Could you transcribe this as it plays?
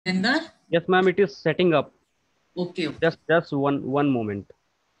Inder? Yes, ma'am, it is setting up. Okay, okay. Just one moment.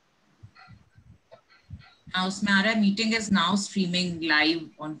 Now, Smara meeting is now streaming live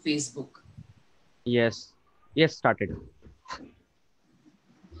on Facebook. Yes, yes, started.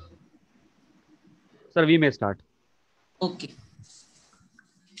 Sir, we may start. Okay.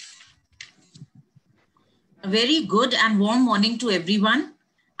 A very good and warm morning to everyone.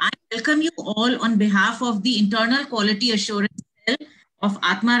 I welcome you all on behalf of the Internal Quality Assurance Cell of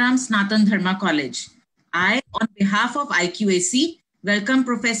Atmaram Sanatan Dharma College. I, on behalf of IQAC, welcome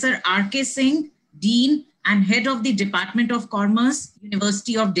Professor R.K. Singh, Dean and Head of the Department of Commerce,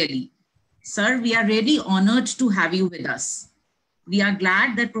 University of Delhi. Sir, we are really honored to have you with us. We are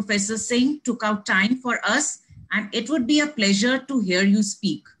glad that Professor Singh took out time for us, and it would be a pleasure to hear you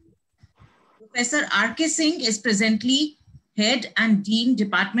speak. Professor R.K. Singh is presently Head and Dean,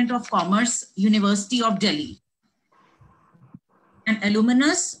 Department of Commerce, University of Delhi, an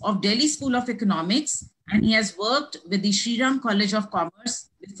alumnus of Delhi School of Economics, and he has worked with the Sri Ram College of Commerce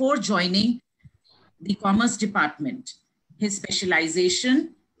before joining the Commerce Department. His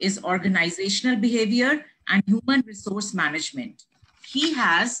specialization is organizational behavior and human resource management. He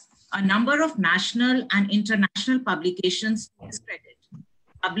has a number of national and international publications to his credit,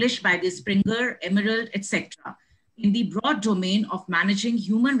 published by the Springer, Emerald, etc., in the broad domain of managing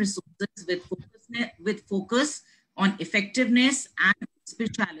human resources with focus on effectiveness and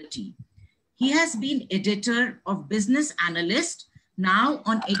spirituality. He has been editor of Business Analyst, now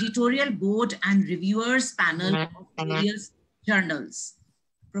on editorial board and reviewers panel of various journals.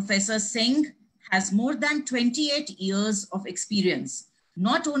 Professor Singh has more than 28 years of experience,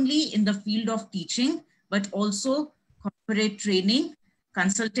 not only in the field of teaching, but also corporate training,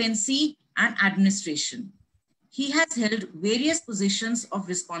 consultancy, and administration. He has held various positions of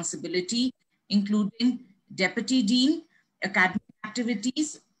responsibility, including Deputy Dean, Academic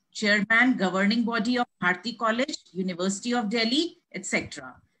Activities, Chairman, Governing Body of Bharati College, University of Delhi,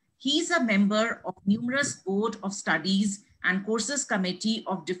 etc. He is a member of numerous Board of Studies and Courses Committee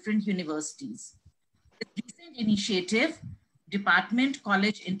of different universities. With recent initiative, Department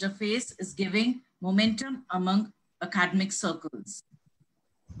College Interface is giving momentum among academic circles.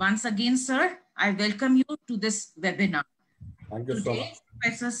 Once again, sir, I welcome you to this webinar. Thank you so much.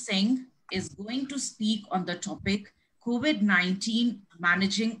 Professor Singh is going to speak on the topic COVID-19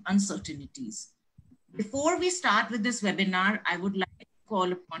 Managing Uncertainties. Before we start with this webinar, I would like to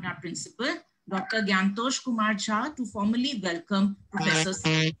call upon our principal, Dr. Gyantosh Kumar Jha, to formally welcome Professor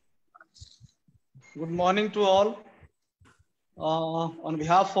Singh. Good morning to all. On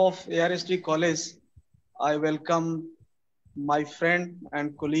behalf of ARSD College, I welcome my friend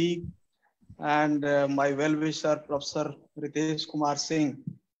and colleague and my well-wisher, Professor Ritesh Kumar Singh,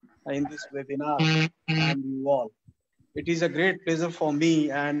 in this webinar and you all. It is a great pleasure for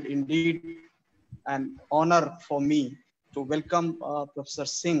me and indeed an honor for me to welcome Professor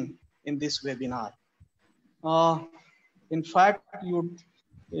Singh in this webinar. In fact,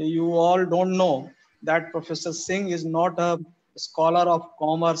 you all don't know that Professor Singh is not a scholar of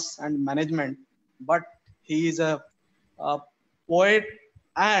commerce and management, but he is a poet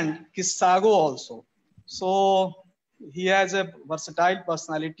and kissago also. So he has a versatile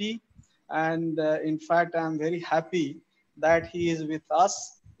personality, and in fact, I am very happy that he is with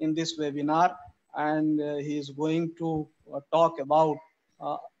us in this webinar, and he is going to talk about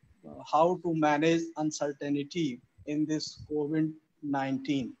how to manage uncertainty in this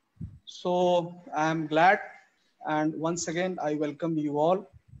COVID-19. So I am glad, and once again, I welcome you all,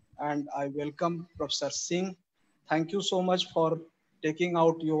 and I welcome Professor Singh. Thank you so much for taking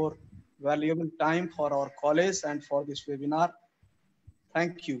out your valuable time for our college and for this webinar.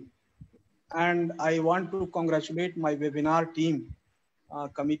 Thank you. And I want to congratulate my webinar team,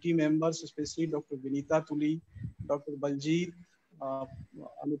 committee members, especially Dr. Vinita Tuli, Dr. Baljeet,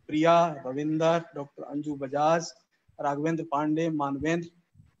 Anupriya, Ravinder, Dr. Anju Bajaj, Raghavendra Pandey, Manvendra.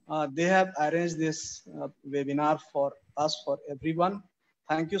 They have arranged this webinar for us, for everyone.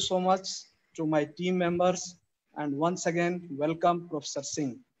 Thank you so much to my team members. And once again, welcome Professor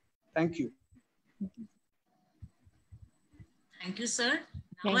Singh. Thank you. Thank you, sir.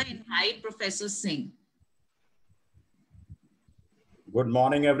 Now I invite Professor Singh. Good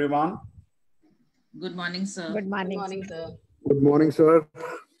morning, everyone. Good morning, sir. Good morning, sir. Good morning, sir.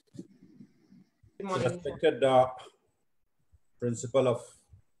 Good morning, Respected principal of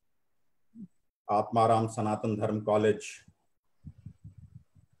Atmaram Sanatan Dharma College,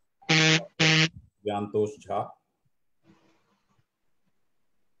 Gyantosh Jha.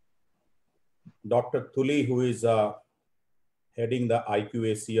 Dr. Tuli, who is heading the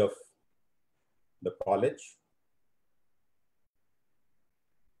IQAC of the college.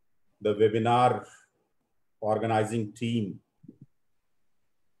 the webinar organizing team,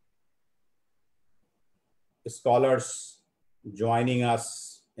 scholars joining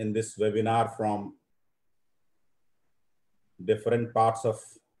us in this webinar from different parts of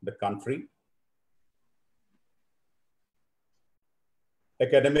the country,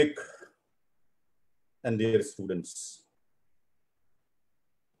 academic and dear students.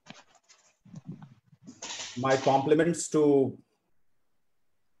 My compliments to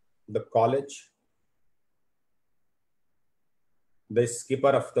the college, the skipper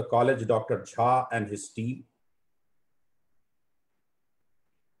of the college, Dr. Jha, and his team,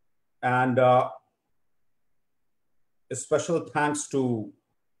 and a special thanks to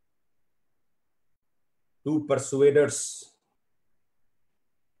two persuaders,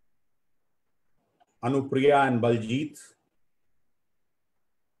 Anupriya and Baljit,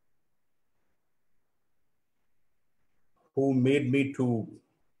 who made me to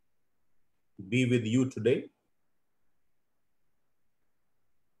be with you today.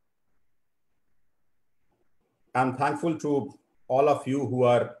 I'm thankful to all of you who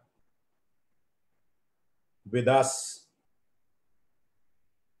are with us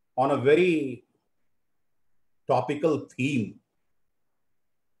on a very topical theme.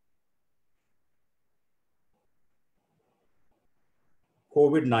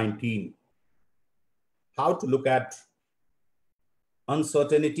 COVID-19, how to look at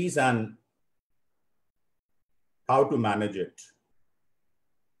uncertainties and how to manage it.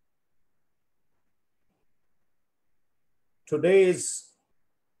 Today is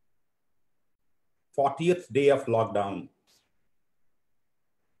 40th day of lockdown.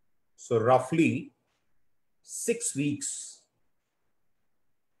 So roughly 6 weeks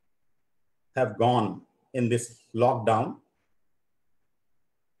have gone in this lockdown.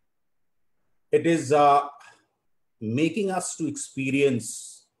 It is making us to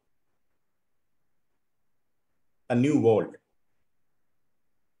experience a new world.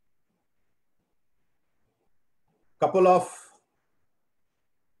 Couple of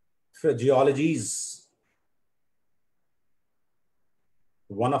phraseologies.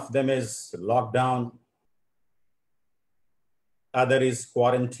 One of them is lockdown, other is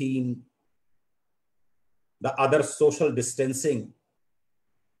quarantine, the other social distancing,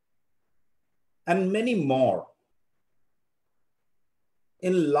 and many more.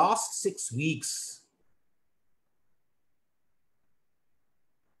 In last 6 weeks,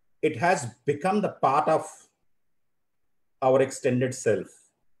 it has become the part of our extended self.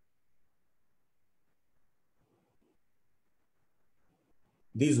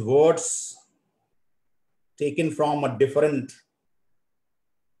 These words taken from a different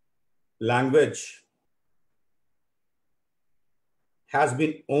language has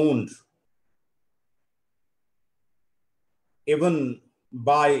been owned even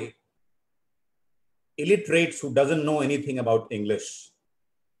by illiterates who doesn't know anything about English.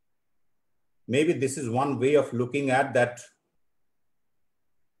 Maybe this is one way of looking at that,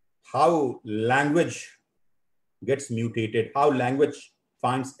 how language gets mutated, how language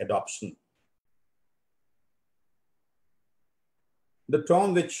finds adoption. The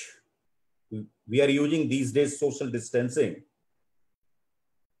term which we are using these days, social distancing,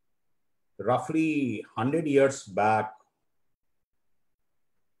 roughly 100 years back,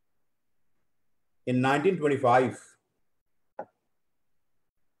 in 1925,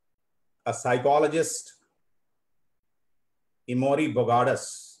 a psychologist, Emory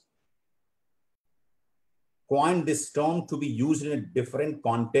Bogadas, coined this term to be used in a different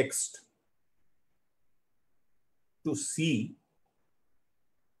context to see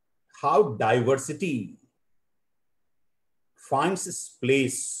how diversity finds its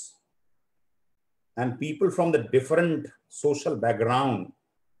place and people from the different social background,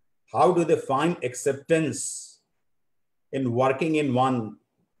 how do they find acceptance in working in one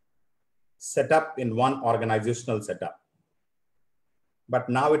setup, in one organizational setup. But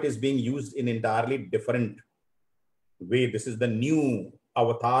now it is being used in entirely different way. This is the new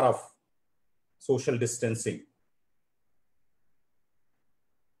avatar of social distancing.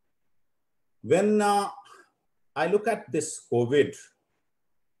 When I look at this COVID,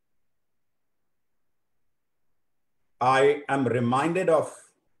 I am reminded of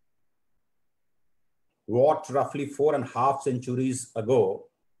what roughly 4.5 centuries ago,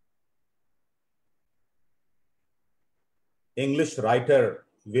 English writer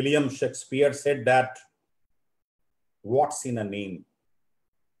William Shakespeare said that, what's in a name?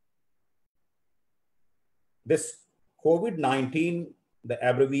 This COVID-19, the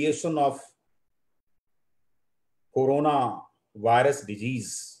abbreviation of coronavirus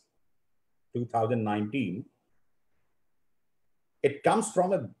disease 2019, it comes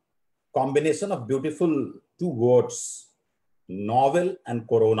from a combination of beautiful two words, novel and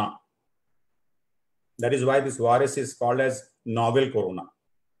corona. That is why this virus is called as novel corona.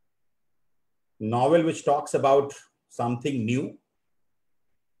 Novel, which talks about something new,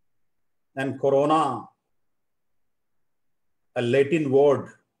 and corona, a Latin word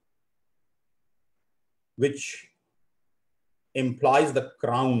which implies the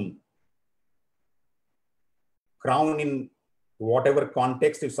crown. Crown in whatever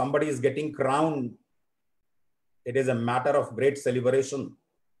context, if somebody is getting crowned, it is a matter of great celebration.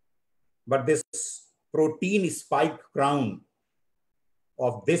 But this protein spike crown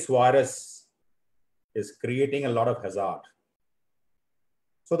of this virus is creating a lot of hazard.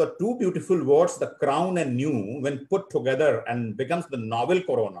 So the two beautiful words, the crown and new, when put together and becomes the novel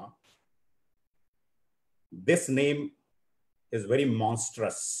corona, this name is very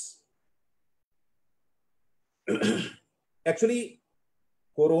monstrous. Actually,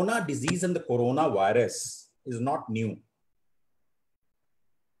 corona disease and the coronavirus is not new.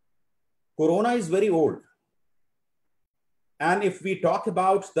 Corona is very old. And if we talk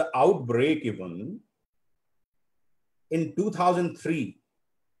about the outbreak even, in 2003,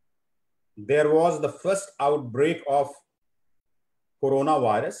 there was the first outbreak of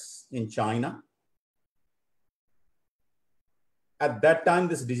coronavirus in China. At that time,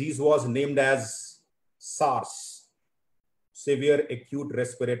 this disease was named as SARS, Severe Acute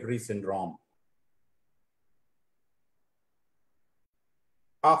Respiratory Syndrome.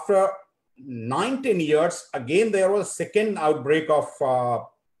 After 19 years, again, there was a second outbreak of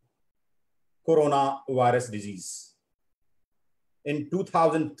coronavirus disease. In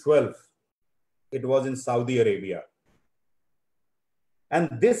 2012, it was in Saudi Arabia. And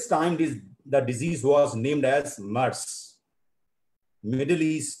this time, the disease was named as MERS, Middle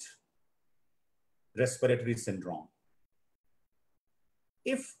East Respiratory Syndrome.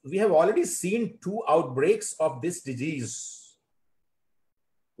 If we have already seen two outbreaks of this disease,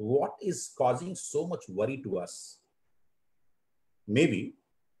 what is causing so much worry to us? Maybe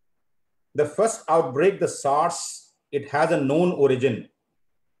the first outbreak, the SARS, it has a known origin.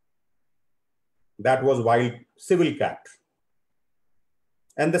 That was wild civil cat.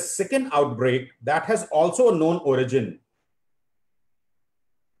 And the second outbreak, that has also a known origin.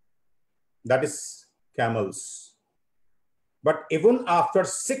 That is camels. But even after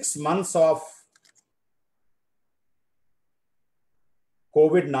 6 months of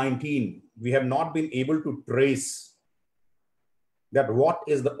COVID-19, we have not been able to trace that what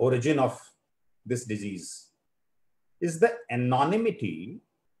is the origin of this disease. Is the anonymity,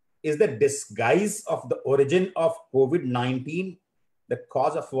 is the disguise of the origin of COVID-19 the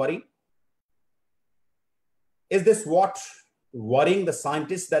cause of worry? Is this what worrying the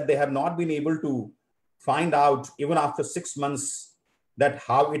scientists, that they have not been able to find out even after 6 months that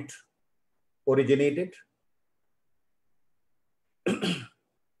how it originated?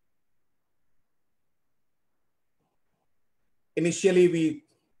 Initially, we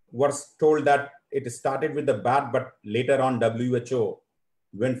were told that it started with the bat, but later on WHO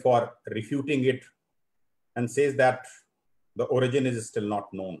went for refuting it and says that the origin is still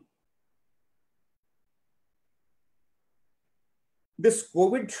not known. This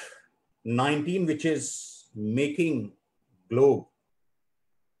COVID-19, which is making globe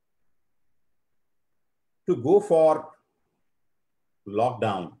to go for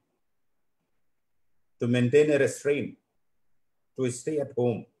lockdown, to maintain a restraint, to stay at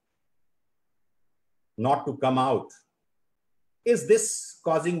home, not to come out. Is this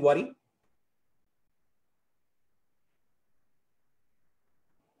causing worry?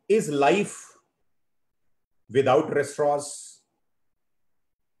 Is life without restaurants,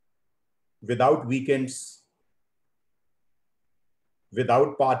 without weekends,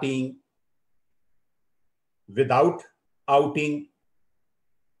 without partying, without outing,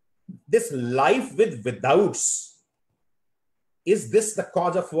 this life with withouts, is this the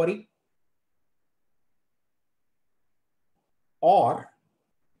cause of worry? Or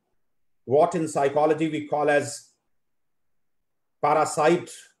what in psychology we call as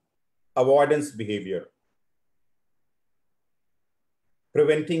parasite avoidance behavior,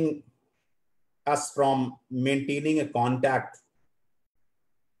 preventing us from maintaining a contact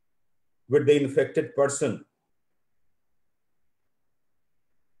with the infected person.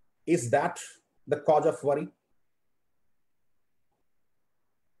 Is that the cause of worry?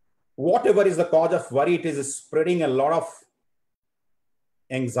 Whatever is the cause of worry, it is spreading a lot of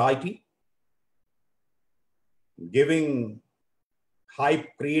anxiety,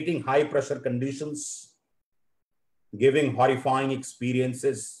 creating high pressure conditions, giving horrifying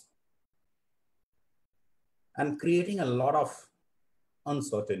experiences, and creating a lot of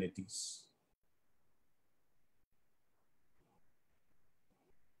uncertainties.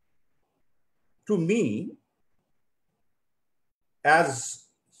 To me, as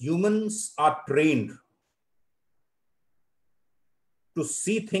humans are trained to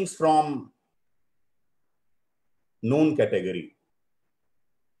see things from known category,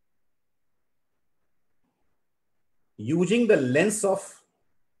 using the lens of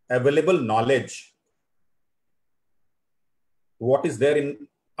available knowledge, what is there in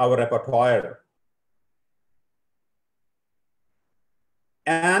our repertoire,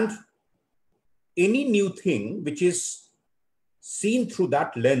 and any new thing which is seen through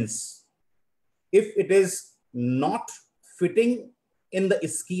that lens, if it is not fitting in the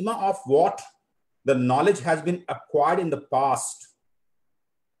schema of what the knowledge has been acquired in the past,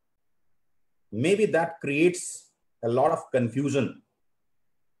 maybe that creates a lot of confusion.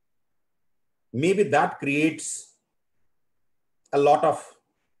 Maybe that creates a lot of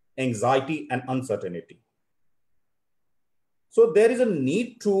anxiety and uncertainty. So there is a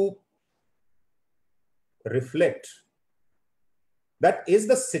need to reflect that is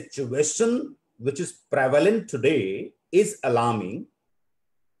the situation which is prevalent today is alarming,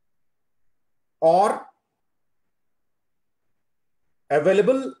 or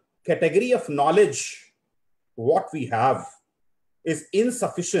available category of knowledge what we have is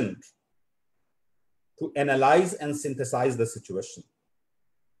insufficient to analyze and synthesize the situation.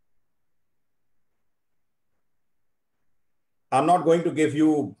 I'm not going to give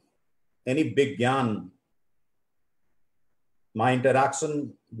you any big gyan. My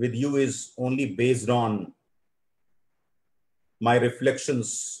interaction with you is only based on my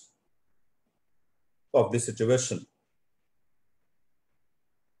reflections of this situation.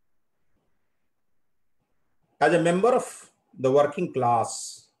 As a member of the working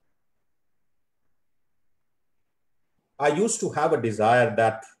class, I used to have a desire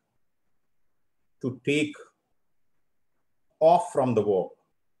that to take off from the work,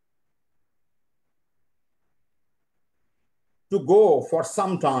 to go for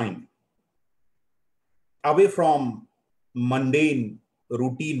some time away from mundane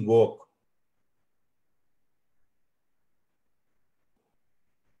routine work.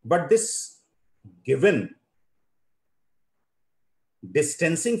 But this given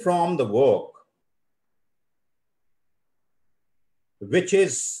distancing from the work, which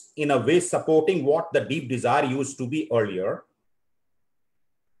is in a way supporting what the deep desire used to be earlier,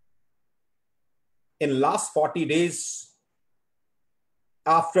 in last 40 days,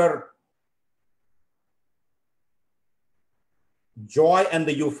 after joy and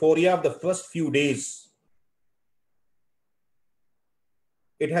the euphoria of the first few days,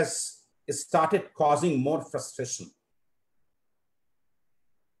 it has started causing more frustration.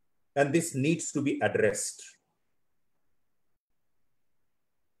 And this needs to be addressed.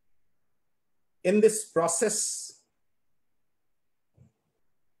 In this process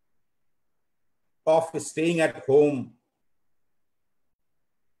of staying at home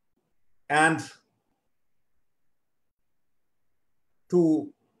and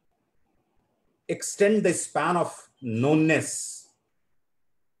to extend the span of knownness,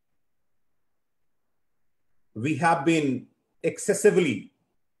 we have been excessively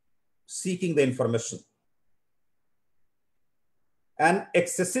seeking the information. And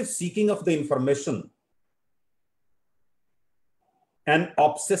excessive seeking of the information and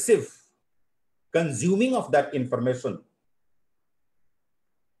obsessive consuming of that information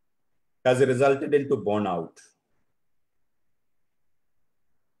has resulted into burnout.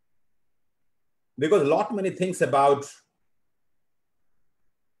 Because many things about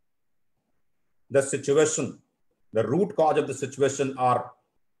the situation, the root cause of the situation are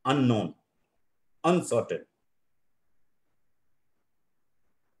unknown, uncertain.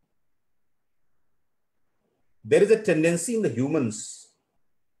 There is a tendency in the humans,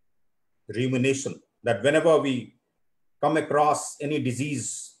 rumination, that whenever we come across any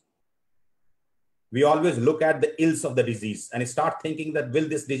disease, we always look at the ills of the disease and start thinking that, will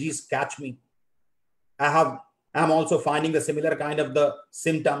this disease catch me? I'm also finding the similar kind of the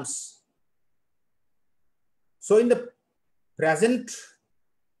symptoms. So in the present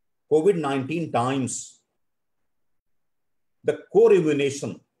COVID-19 times, the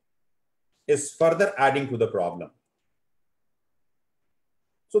co-rumination is further adding to the problem.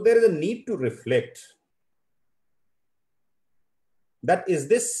 So there is a need to reflect that is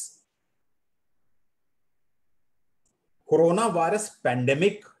this coronavirus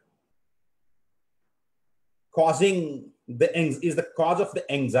pandemic is the cause of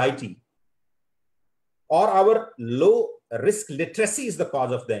the anxiety, or our low risk literacy is the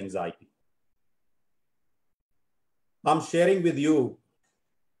cause of the anxiety. I'm sharing with you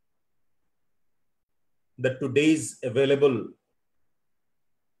the today's available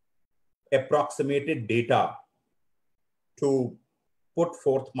approximated data to put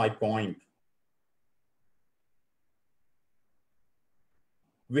forth my point.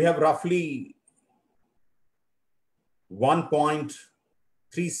 We have roughly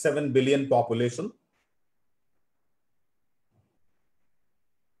 1.37 billion population,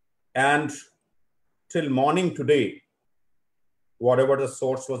 and till morning today, whatever the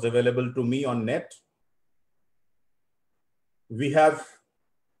source was available to me on net, we have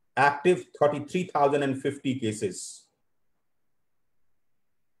active 33,050 cases,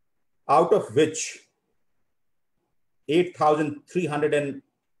 out of which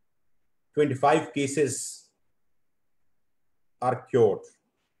 8,325 cases are cured.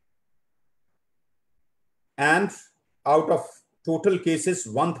 And out of total cases,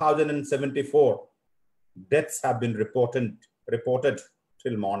 1,074 deaths have been reported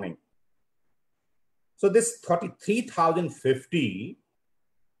till morning. So this 33,050,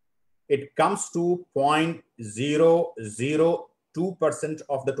 it comes to 0.002%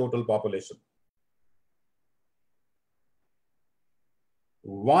 of the total population.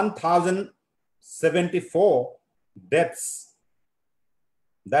 1,074 deaths,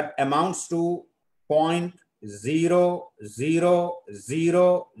 that amounts to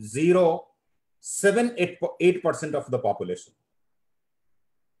 0.00078% of the population.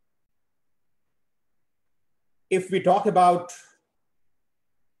 If we talk about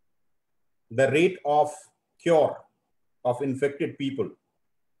the rate of cure of infected people,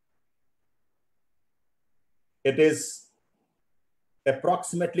 it is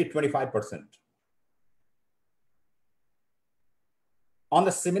approximately 25%. On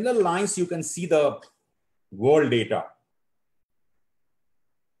the similar lines, you can see the world data.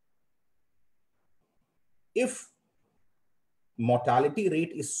 If mortality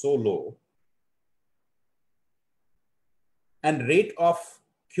rate is so low and rate of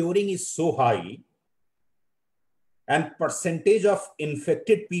curing is so high and percentage of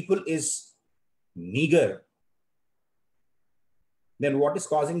infected people is meager, then what is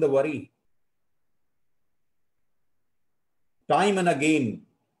causing the worry? Time and again,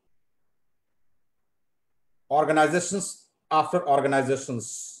 organizations after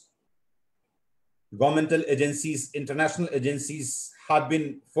organizations, governmental agencies, international agencies have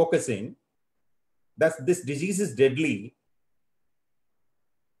been focusing that this disease is deadly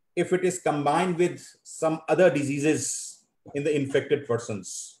if it is combined with some other diseases in the infected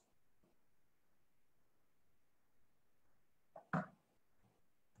persons.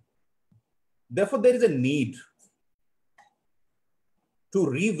 Therefore, there is a need to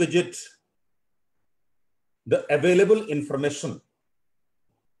revisit the available information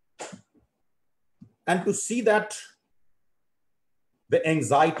and to see that the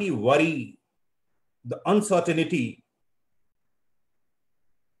anxiety, worry, the uncertainty,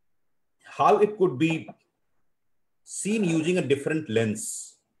 how it could be seen using a different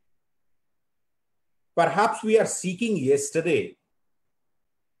lens. Perhaps we are seeking yesterday,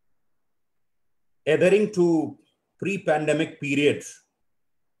 adhering to pre-pandemic period,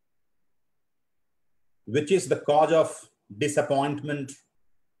 which is the cause of disappointment,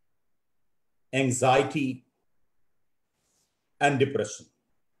 anxiety, and depression.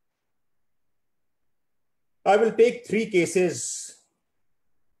 I will take 3 cases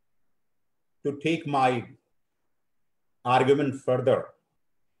to take my argument further.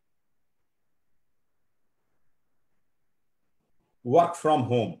 Work from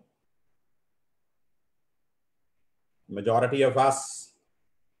home. Majority of us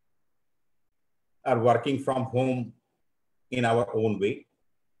are working from home in our own way.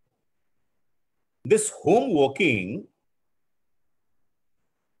 This home working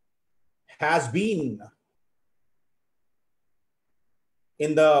has been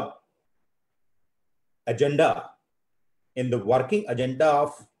in the agenda, in the working agenda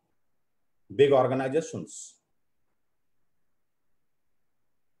of big organizations.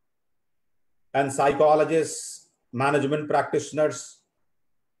 And psychologists, management practitioners,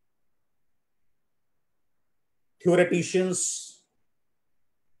 theoreticians,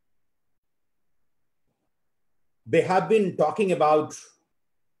 they have been talking about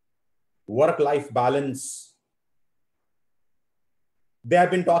work-life balance. They have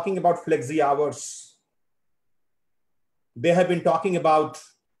been talking about flexi hours. They have been talking about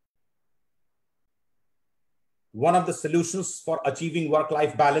one of the solutions for achieving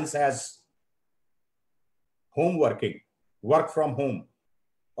work-life balance as home working, work from home.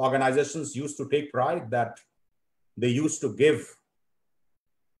 Organizations used to take pride that they used to give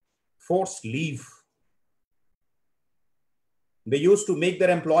forced leave. They used to make their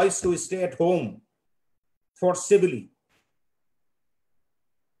employees to stay at home forcibly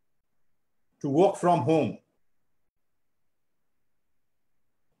to work from home.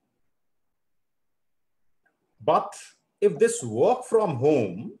 But if this work from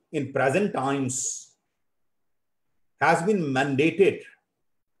home in present times has been mandated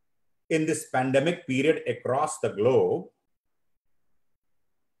in this pandemic period across the globe,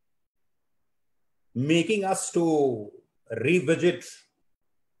 making us to revisit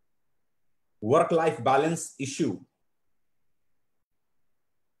work-life balance issue,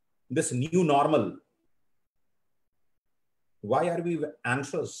 this new normal, why are we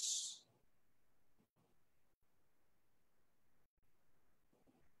anxious?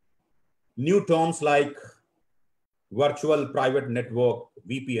 New terms like virtual private network,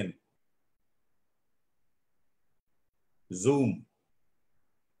 VPN, Zoom,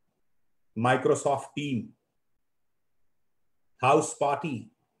 Microsoft Team, House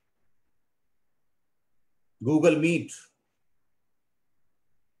Party, Google Meet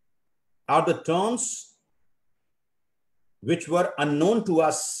are the terms which were unknown to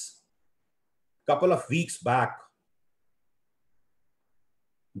us a couple of weeks back.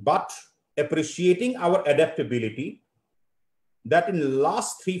 But appreciating our adaptability, that in the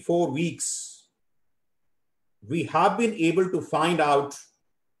last 3-4 weeks, we have been able to find out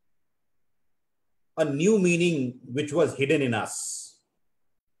a new meaning which was hidden in us.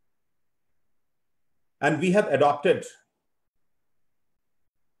 And we have adopted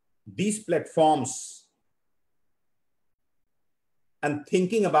these platforms and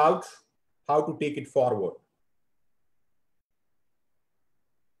thinking about how to take it forward.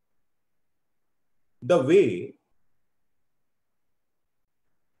 The way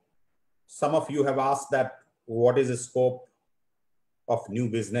some of you have asked that, what is the scope of new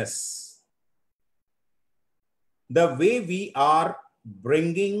business? The way we are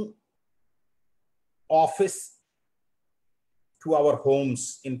bringing office to our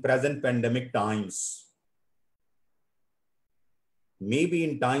homes in present pandemic times, maybe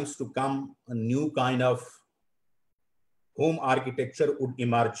in times to come, a new kind of home architecture would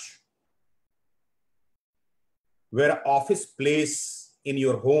emerge, where office place in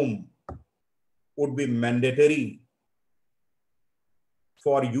your home would be mandatory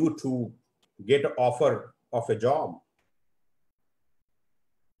for you to get an offer of a job.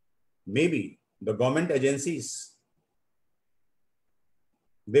 Maybe the government agencies,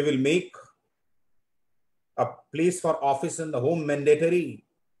 they will make a place for office in the home mandatory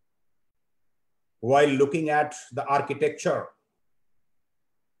while looking at the architecture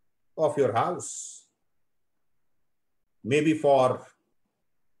of your house. Maybe for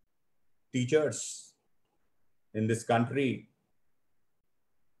teachers in this country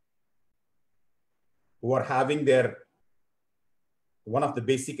who are having their one of the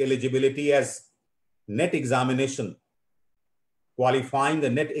basic eligibility as net examination, qualifying the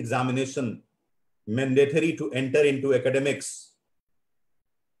net examination mandatory to enter into academics.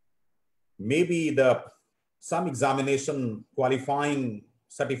 Maybe some examination qualifying,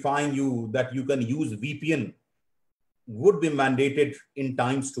 certifying you that you can use VPN would be mandated in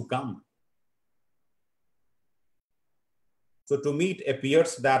times to come. So to me, it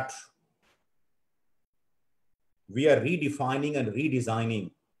appears that we are redefining and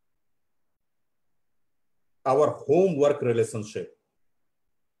redesigning our home-work relationship,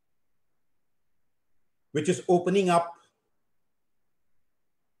 which is opening up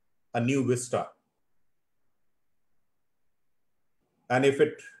a new vista. And if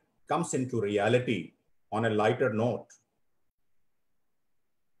it comes into reality on a lighter note,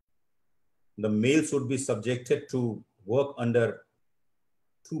 the males would be subjected to work under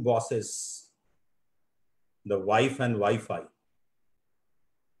two bosses, the wife and Wi-Fi.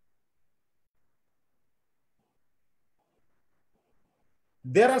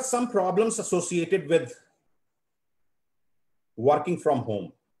 There are some problems associated with working from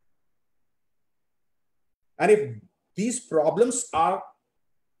home. And if these problems are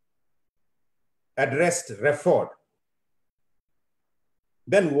addressed, referred,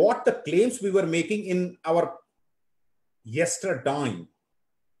 then what the claims we were making in our yesterday time,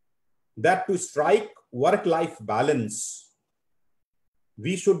 that to strike work-life balance,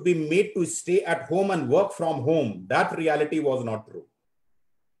 we should be made to stay at home and work from home, that reality was not true.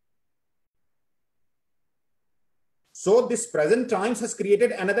 So this present times has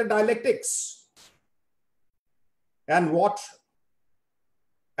created another dialectics. And what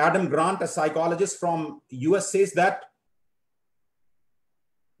Adam Grant, a psychologist from US, says that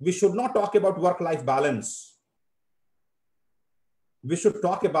we should not talk about work-life balance. We should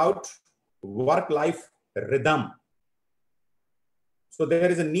talk about work-life rhythm. So there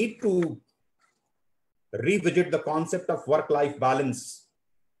is a need to revisit the concept of work-life balance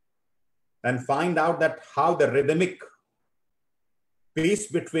and find out that how the rhythmic pace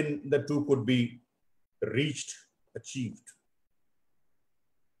between the two could be reached, achieved.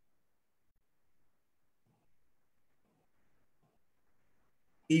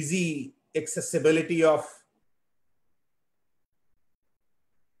 Easy accessibility of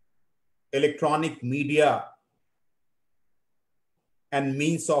electronic media and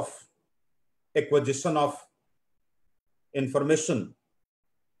means of acquisition of information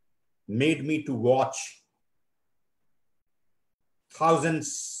made me to watch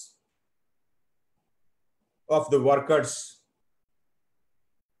thousands of the workers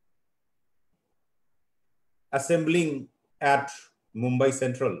assembling at Mumbai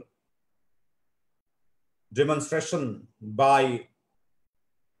Central, demonstration by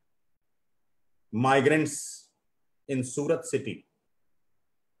migrants in Surat city,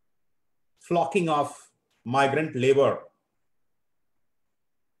 flocking of migrant labor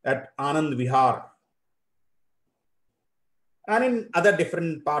at Anand Vihar, and in other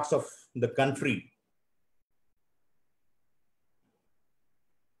different parts of the country,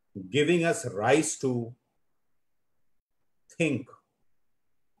 giving us rise to think,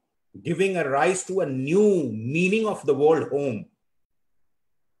 giving a rise to a new meaning of the word home.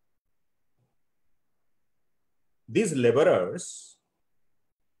 These laborers,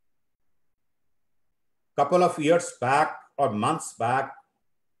 couple of years back or months back,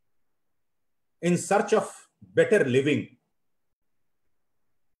 in search of better living,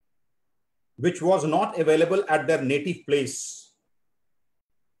 which was not available at their native place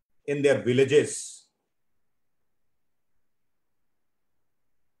in their villages,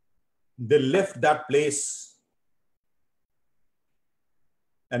 they left that place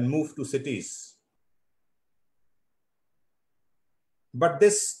and moved to cities. But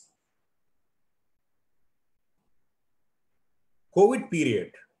this COVID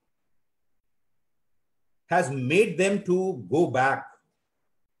period has made them to go back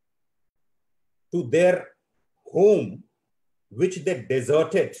to their home, which they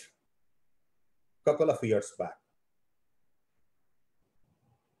deserted a couple of years back.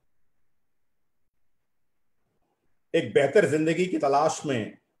 एक बेहतर जिंदगी की तलाश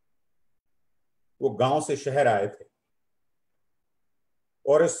में वो गांव से शहर आए थे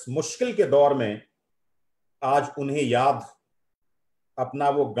और इस मुश्किल के दौर में आज उन्हें याद अपना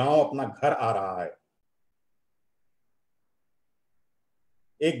वो गांव, अपना घर आ रहा है।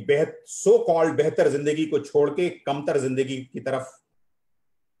 एक सो कॉल्ड बेहतर जिंदगी को छोड़ के कमतर जिंदगी की तरफ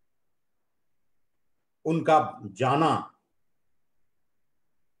उनका जाना,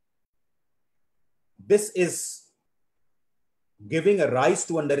 this is giving a rise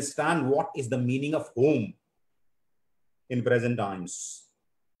to understand what is the meaning of home in present times.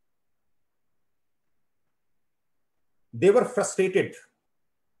 They were frustrated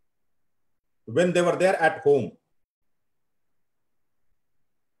when they were there at home.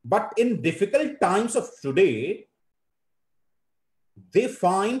 But in difficult times of today, they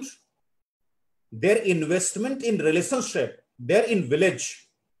find their investment in relationship, there in village,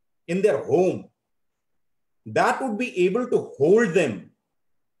 in their home, that would be able to hold them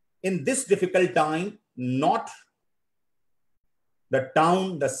in this difficult time, not the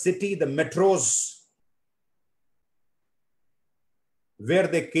town, the city, the metros, where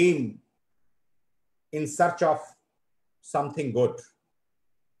they came in search of something good.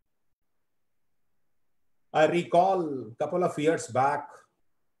 I recall a couple of years back,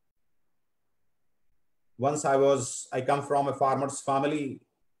 once I come from a farmer's family.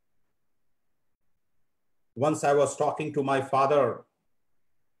 Once I was talking to my father.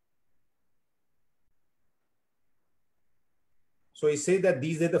 So he said that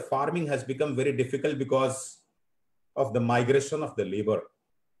these days the farming has become very difficult because of the migration of the labor.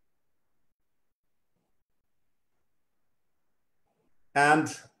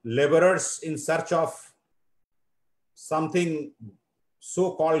 And laborers in search of something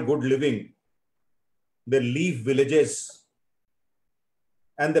so-called good living, they leave villages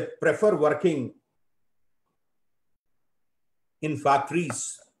and they prefer working in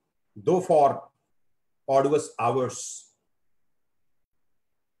factories, though for arduous hours.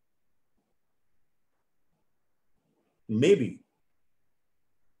 Maybe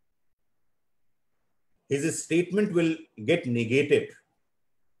his statement will get negated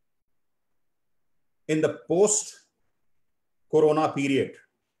in the post-corona period,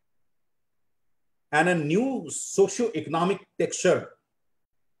 and a new socio-economic texture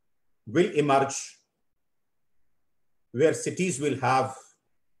will emerge, where cities will have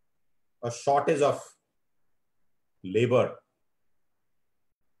a shortage of labor.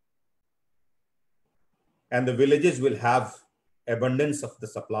 and the villages will have abundance of the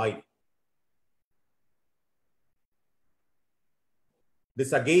supply.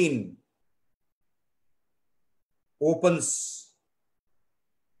 This again opens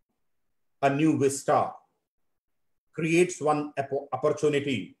a new vista, creates one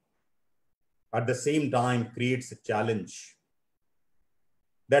opportunity, at the same time creates a challenge.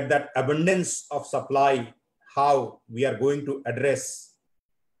 That abundance of supply, how we are going to address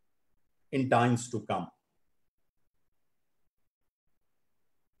in times to come.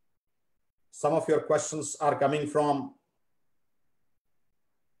 Some of your questions are coming from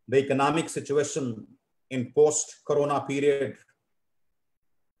the economic situation in post-corona period.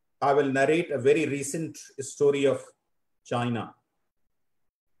 I will narrate a very recent story of China.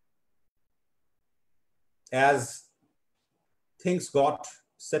 As things got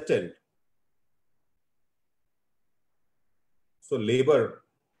settled, so labor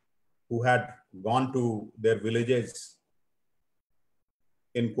who had gone to their villages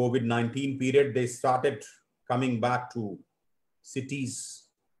in COVID-19 period, they started coming back to cities.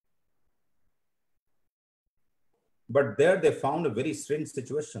 But there they found a very strange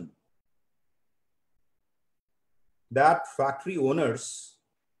situation. That factory owners,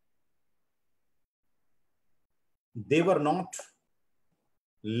 they were not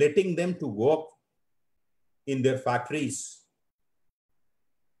letting them to work in their factories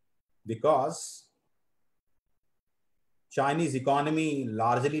because Chinese economy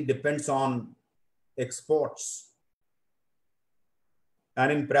largely depends on exports.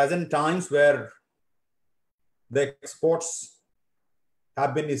 And in present times where the exports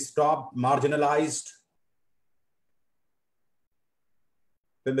have been stopped, marginalized,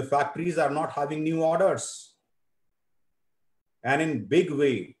 then the factories are not having new orders. And in big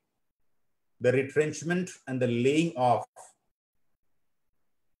way, the retrenchment and the laying off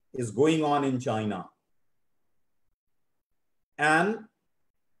is going on in China. And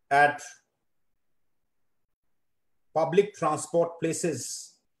at public transport places,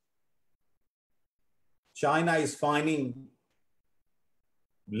 China is finding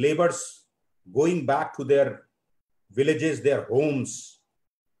laborers going back to their villages, their homes,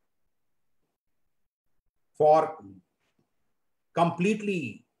 for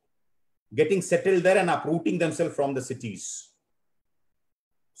completely getting settled there and uprooting themselves from the cities.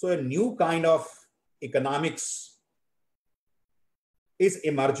 So a new kind of economics is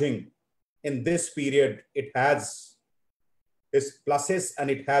emerging in this period. It has its pluses and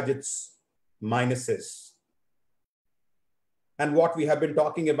it has its minuses. And what we have been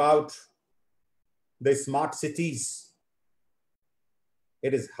talking about, the smart cities,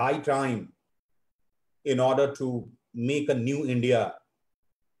 it is high time in order to make a new India,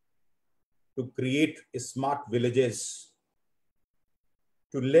 to create smart villages,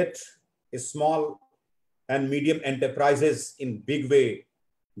 to let small and medium enterprises in big way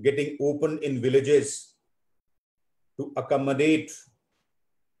getting open in villages to accommodate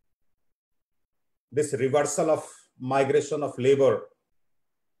this reversal of migration of labor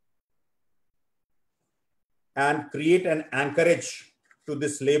and create an anchorage to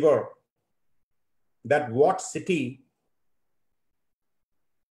this labor, that what city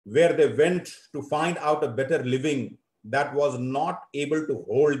where they went to find out a better living, that was not able to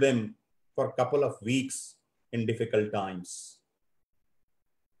hold them for a couple of weeks in difficult times.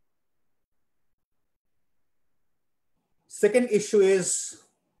 Second issue is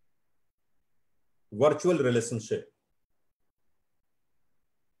virtual relationship.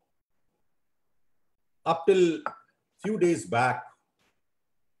 Up till few days back,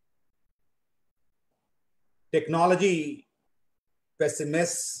 technology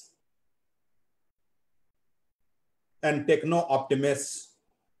pessimists and techno-optimists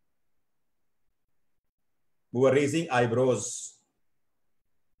who were raising eyebrows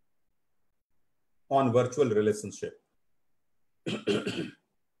on virtual relationship.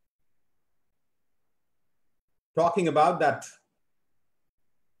 Talking about that,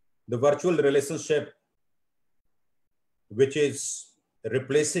 the virtual relationship, which is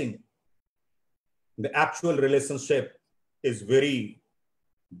replacing the actual relationship, is very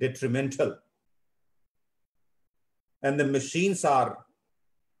detrimental. And the machines are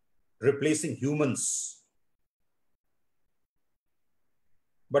replacing humans.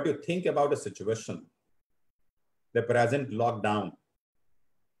 But you think about a situation, the present lockdown.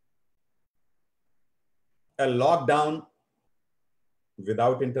 A lockdown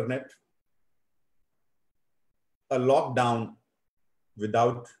without internet, a lockdown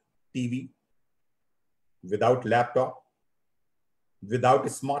without TV, without laptop, without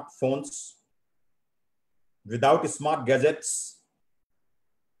smartphones, without smart gadgets,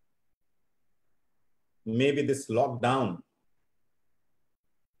 maybe this lockdown,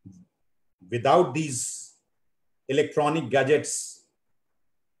 without these electronic gadgets,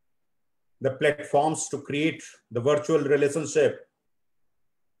 the platforms to create the virtual relationship,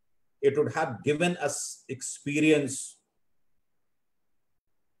 it would have given us experience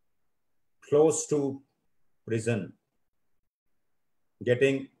close to prison,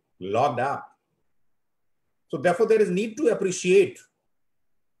 getting locked up. So therefore, there is need to appreciate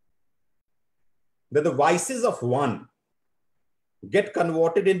that the vices of one get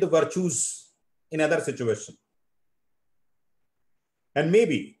converted into virtues in other situations. And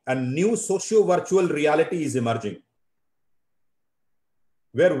maybe a new socio-virtual reality is emerging,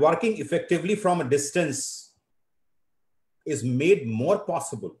 where working effectively from a distance is made more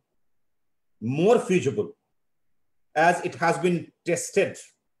possible, more feasible, as it has been tested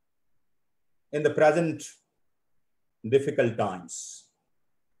in the present difficult times.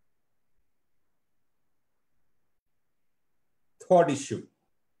 Third issue,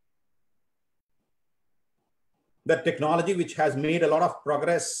 the technology which has made a lot of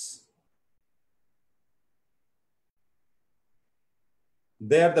progress.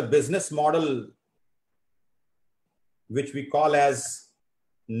 There, the business model, which we call as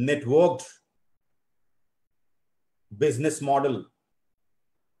networked business model,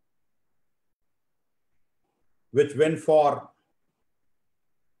 which went for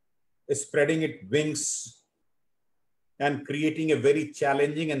spreading its wings and creating a very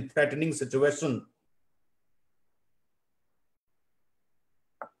challenging and threatening situation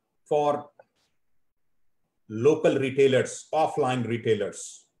for local retailers, offline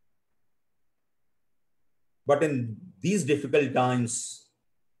retailers. But in these difficult times,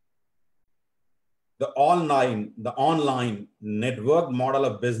 the online network model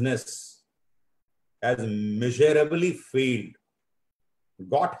of business has miserably failed,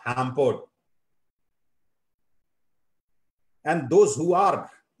 got hampered. And those who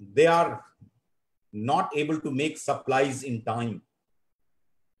are, they are not able to make supplies in time,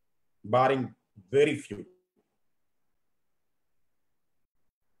 barring very few.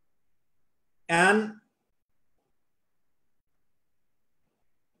 And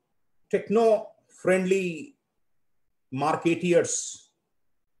techno-friendly marketeers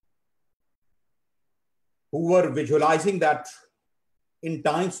who were visualizing that in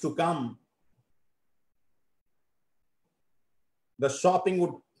times to come, the shopping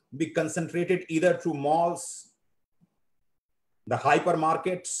would be concentrated either through malls, the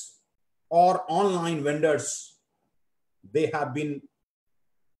hypermarkets, or online vendors. Their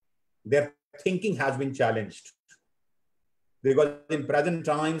thinking has been challenged. Because in present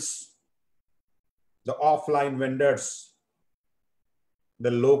times, the offline vendors,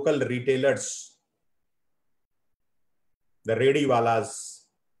 the local retailers, the rediwalas,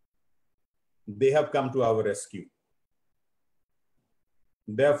 they have come to our rescue.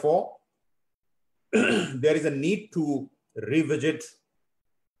 Therefore, there is a need to revisit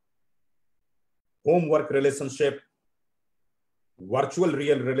homework relationship, virtual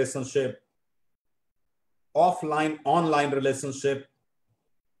real relationship, offline online relationship,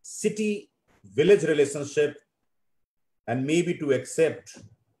 city village relationship, and maybe to accept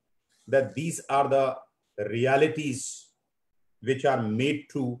that these are the realities which are made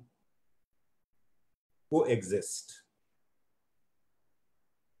to coexist.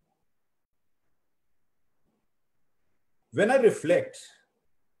 When I reflect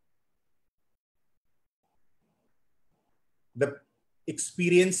the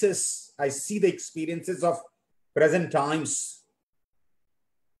experiences, I see the experiences of present times.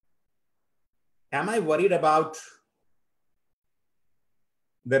 Am I worried about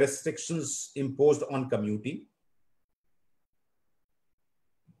the restrictions imposed on commuting?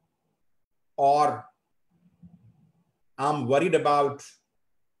 Or I'm worried about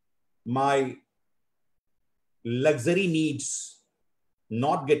my luxury needs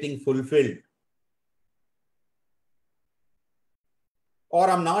not getting fulfilled? Or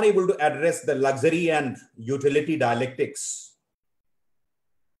I'm not able to address the luxury and utility dialectics?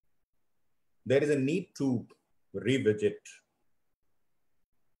 There is a need to revisit.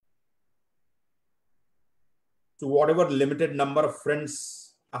 To whatever limited number of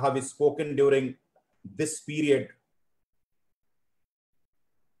friends I have spoken during this period,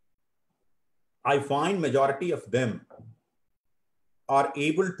 I find majority of them are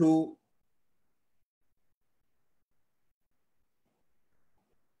able to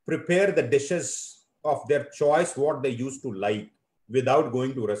prepare the dishes of their choice, what they used to like, without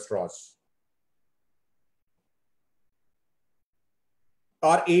going to restaurants.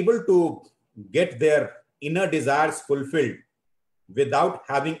 Are able to get their inner desires fulfilled without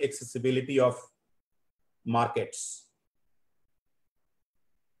having accessibility of markets.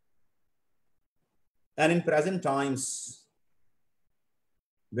 And in present times,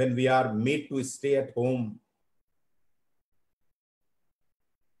 when we are made to stay at home,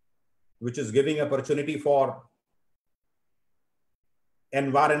 which is giving opportunity for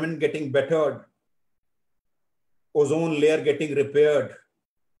environment getting bettered, ozone layer getting repaired,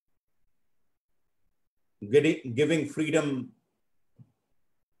 giving freedom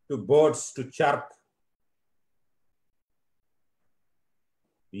to birds to chirp,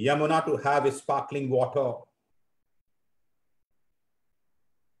 Yamuna to have sparkling water,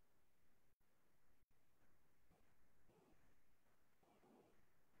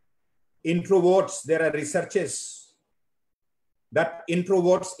 introverts, there are researches that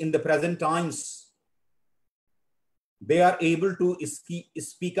introverts in the present times, they are able to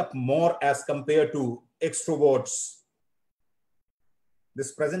speak up more as compared to extroverts.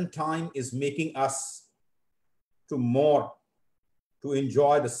 This present time is making us to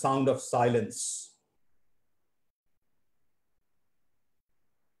enjoy the sound of silence.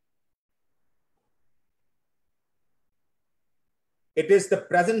 It is the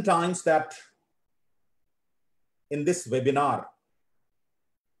present times that in this webinar,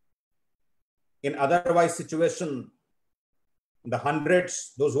 in otherwise situation, the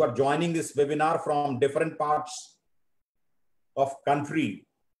hundreds, those who are joining this webinar from different parts of country,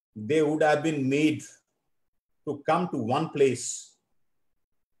 they would have been made to come to one place,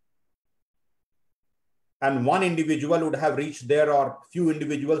 and one individual would have reached there, or few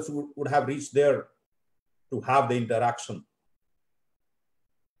individuals would have reached there to have the interaction.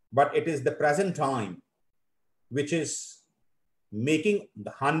 But it is the present time which is making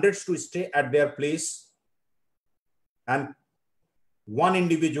the hundreds to stay at their place, and one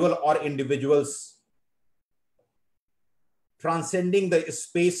individual or individuals transcending the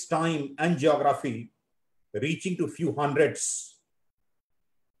space, time, and geography, reaching to few hundreds,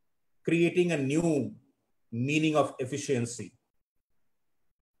 creating a new meaning of efficiency.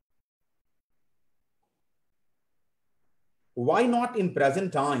 Why not in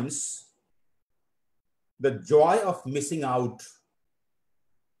present times, the joy of missing out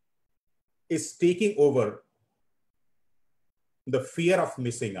is taking over the fear of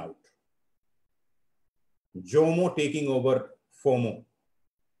missing out. JOMO taking over FOMO.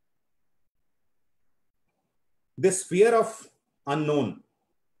 This fear of unknown,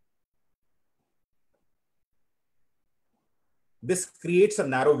 this creates a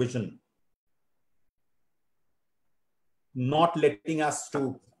narrow vision, not letting us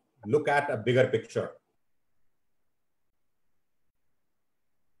to look at a bigger picture.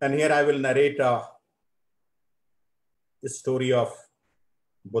 And here I will narrate a story of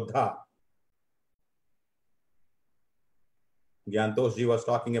Buddha. Gyantosh ji was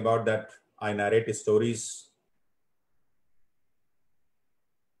talking about that I narrate stories.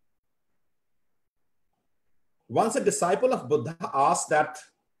 Once a disciple of Buddha asked that,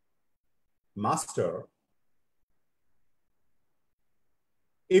 Master,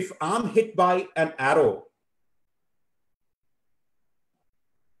 if I'm hit by an arrow,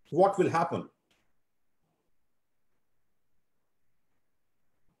 what will happen?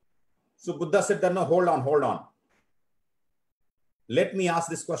 So Buddha said, no, hold on. Let me ask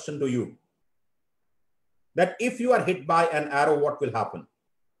this question to you. That if you are hit by an arrow, what will happen?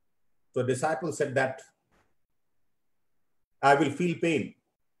 So disciple said that, I will feel pain.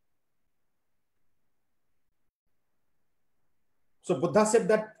 So Buddha said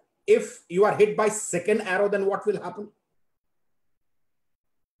that if you are hit by second arrow, then what will happen?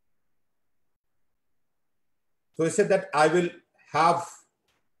 So he said that I will have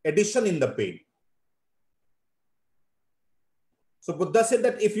addition in the pain. So Buddha said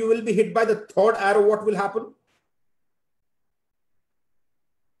that if you will be hit by the third arrow, what will happen?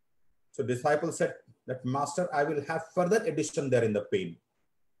 So disciple said that, Master, I will have further addition there in the pain.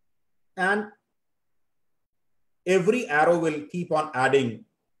 And every arrow will keep on adding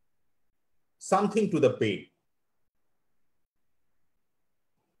something to the pain.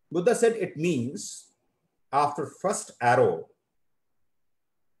 Buddha said it means after first arrow,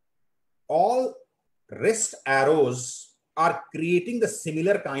 all rest arrows are creating the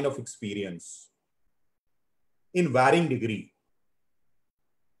similar kind of experience in varying degree.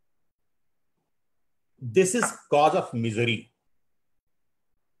 This is cause of misery.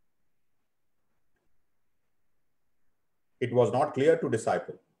 It was not clear to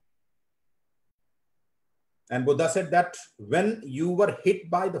disciple. And Buddha said that when you were hit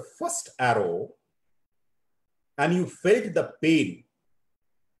by the first arrow and you felt the pain,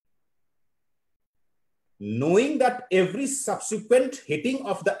 knowing that every subsequent hitting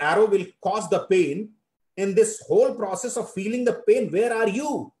of the arrow will cause the pain, in this whole process of feeling the pain, where are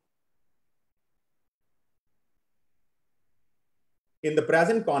you? In the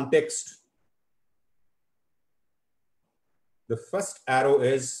present context, the first arrow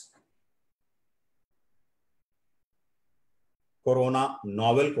is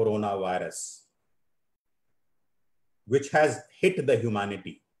novel coronavirus, which has hit the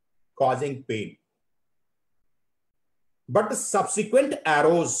humanity, causing pain. But the subsequent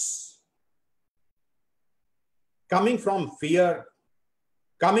arrows coming from fear,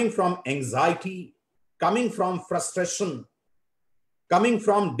 coming from anxiety, coming from frustration, coming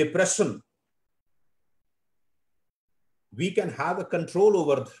from depression, we can have a control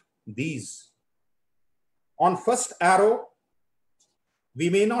over these. On first arrow, we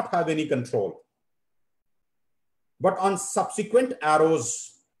may not have any control. But on subsequent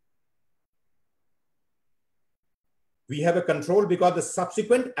arrows, we have a control, because the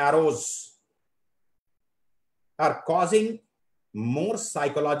subsequent arrows are causing more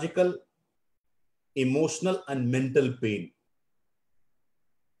psychological, emotional, and mental pain.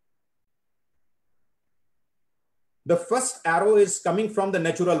 The first arrow is coming from the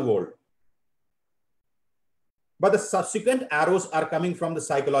natural world, but the subsequent arrows are coming from the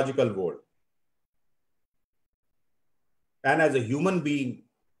psychological world. And as a human being,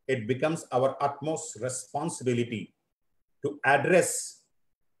 it becomes our utmost responsibility to address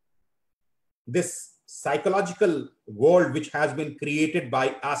this psychological world which has been created by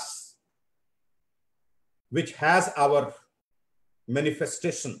us, which has our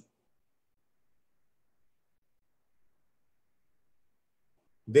manifestation.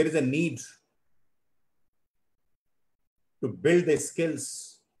 There is a need to build the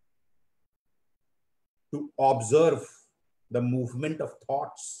skills to observe the movement of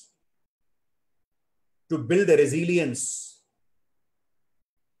thoughts, to build the resilience,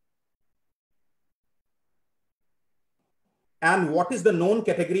 and what is the known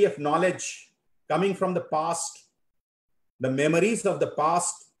category of knowledge coming from the past, the memories of the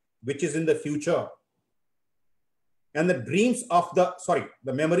past, which is in the future, and the dreams of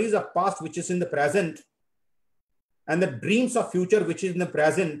the memories of past, which is in the present, and the dreams of future, which is in the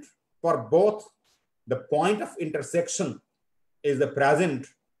present. For both, the point of intersection is the present.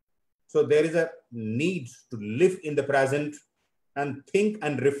 So there is a need to live in the present and think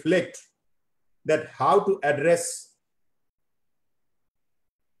and reflect that how to address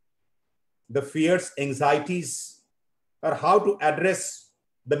the fears, anxieties, or how to address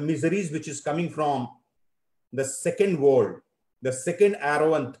the miseries which is coming from the second world, the second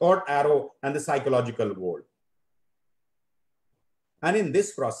arrow and third arrow, and the psychological world. And in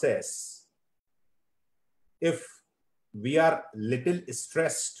this process, if we are little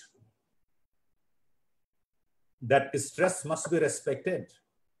stressed, that stress must be respected,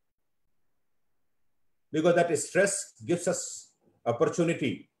 because that stress gives us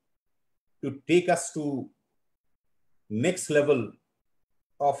opportunity to take us to next level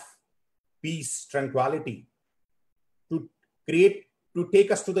of peace, tranquility, to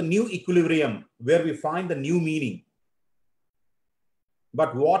take us to the new equilibrium where we find the new meaning.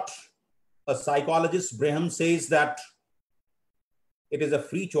 But what a psychologist, Graham, says that it is a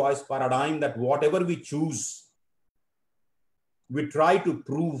free choice paradigm, that whatever we choose, we try to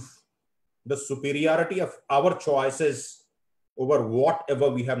prove the superiority of our choices over whatever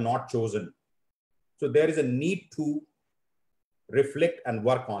we have not chosen. So there is a need to reflect and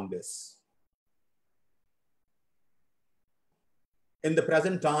work on this. In the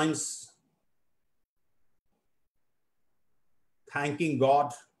present times, thanking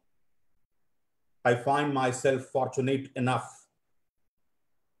God, I find myself fortunate enough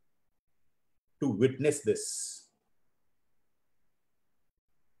to witness this.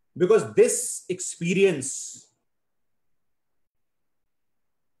 Because this experience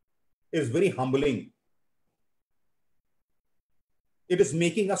is very humbling. It is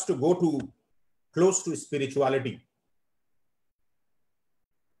making us to go close to spirituality.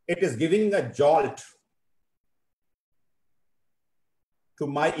 It is giving a jolt to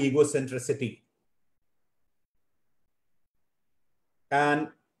my egocentricity. And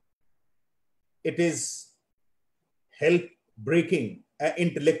it is help breaking an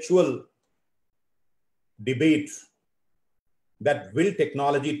intellectual debate that will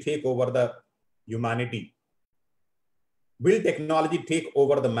technology take over the humanity? Will technology take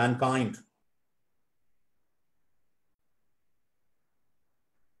over the mankind?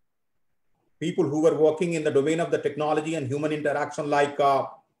 People who were working in the domain of the technology and human interaction, like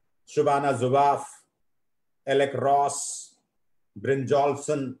Shubhana Zubaff, Alec Ross, Bryn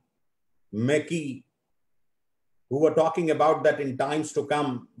Jolson, Mackey, who were talking about that in times to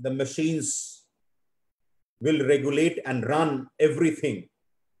come, the machines will regulate and run everything.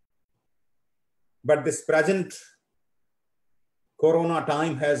 But this present Corona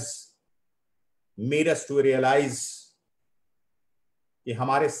time has made us to realize कि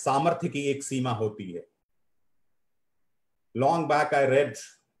हमारे सामर्थ्य की एक सीमा होती है. Long back I read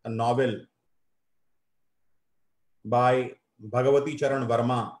a novel by Bhagavati Charan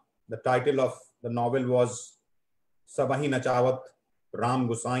Verma. The title of the novel was Sabahi Nachawat Ram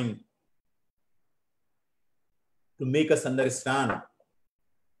Gosain, to make us understand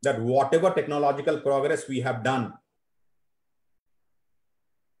that whatever technological progress we have done,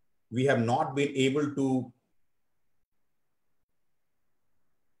 we have not been able to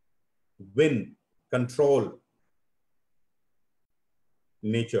win, control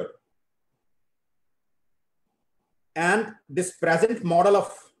nature. And this present model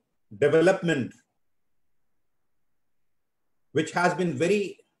of development, which has been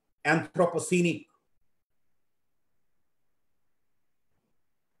very anthropocenic,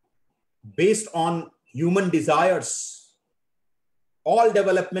 based on human desires, all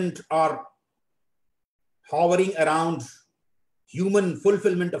development are hovering around human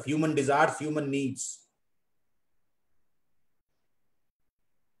fulfillment of human desires, human needs.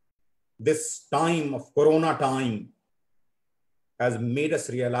 This time of Corona time has made us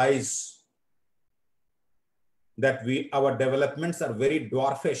realize that our developments are very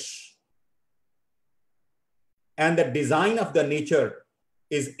dwarfish, and the design of the nature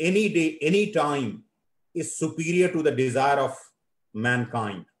is any day, any time, is superior to the desire of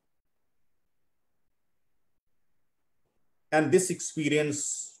mankind. And this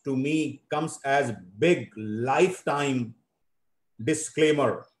experience to me comes as big lifetime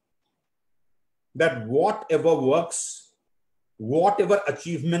disclaimer that whatever works, whatever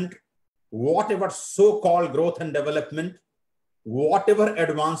achievement, whatever so-called growth and development, whatever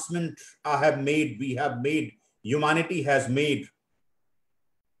advancement I have made, we have made, humanity has made,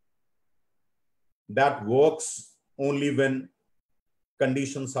 that works only when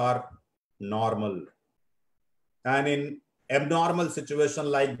conditions are normal. And in abnormal situation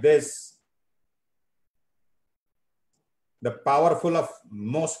like this, the powerful of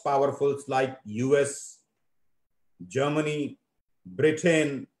most powerful like US, Germany,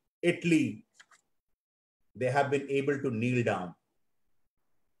 Britain, Italy, they have been able to kneel down.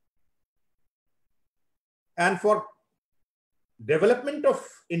 And for development of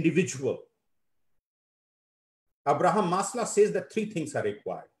individual, Abraham Maslow says that three things are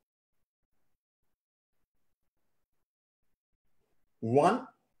required. One,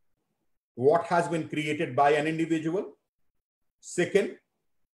 what has been created by an individual. Second,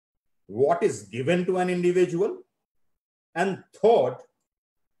 what is given to an individual. And third,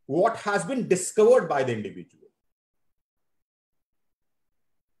 what has been discovered by the individual.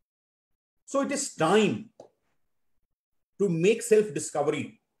 So it is time to make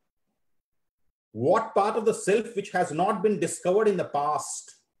self-discovery. What part of the self which has not been discovered in the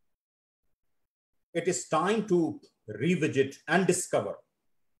past, it is time to revisit and discover.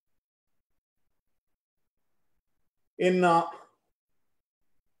 In a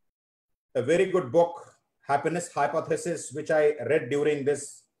very good book, Happiness Hypothesis, which I read during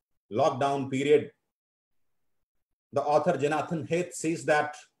this lockdown period, the author Jonathan Haidt says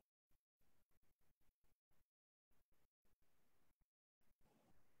that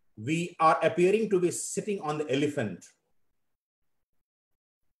we are appearing to be sitting on the elephant.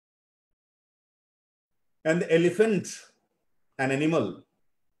 And the elephant, an animal,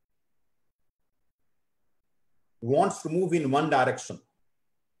 wants to move in one direction,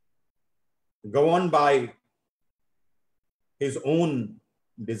 go on by his own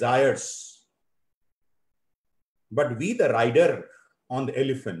desires. But we, the rider on the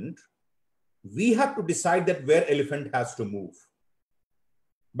elephant, we have to decide that where elephant has to move.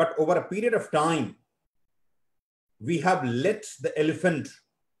 But over a period of time, we have let the elephant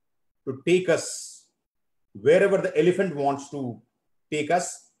to take us wherever the elephant wants to take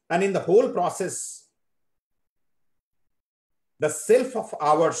us. And in the whole process, the self of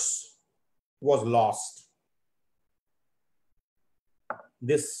ours was lost.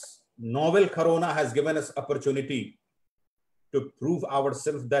 This novel Corona has given us opportunity to prove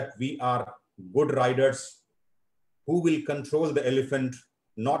ourselves that we are good riders who will control the elephant,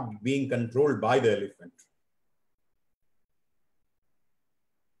 not being controlled by the elephant.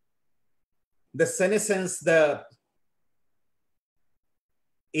 The senescence, the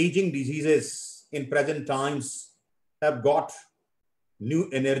aging diseases in present times have got new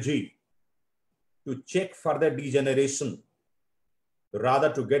energy to check further degeneration,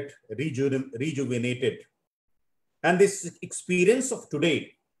 rather to get rejuvenated. And this experience of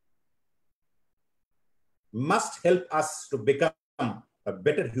today must help us to become a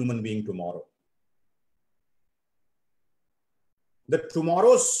better human being tomorrow. The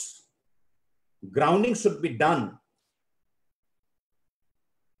tomorrow's grounding should be done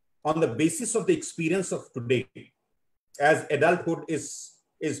on the basis of the experience of today, as adulthood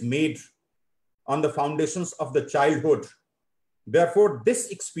is made on the foundations of the childhood. Therefore, this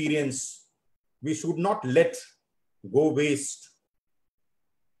experience we should not let go waste.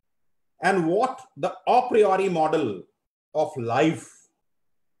 And what the a priori model of life,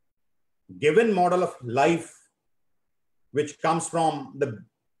 given model of life, which comes from the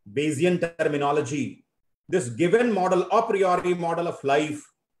Bayesian terminology, this given model, a priori model of life,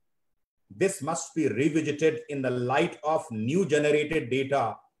 this must be revisited in the light of new generated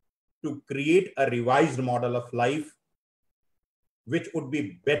data to create a revised model of life, which would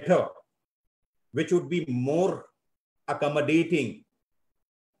be better, which would be more accommodating,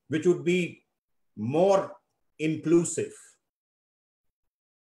 which would be more inclusive.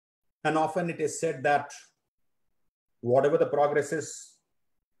 And often it is said that whatever the progresses,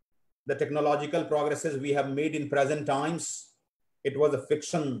 the technological progresses we have made in present times, it was a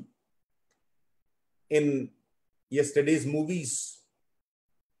fiction in yesterday's movies.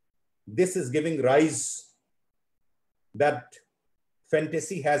 This is giving rise that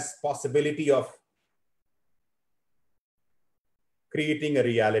fantasy has possibility of creating a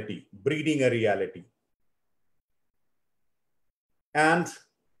reality, breeding a reality. And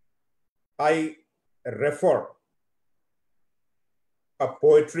I refer a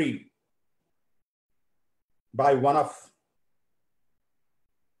poetry by one of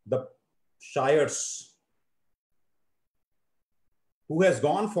the shires who has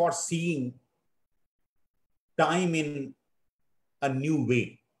gone for seeing time in a new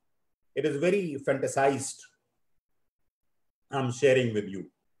way. It is very fantasized. I'm sharing with you.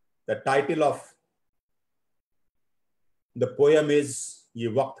 The title of the poem is "Ye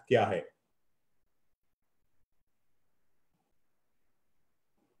Waqt Kya Hai."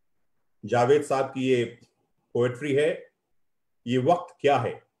 Javed साहब की ये poetry है, ये वक्त क्या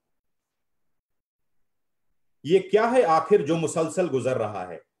है, ये क्या है आखिर जो मुसलसल गुजर रहा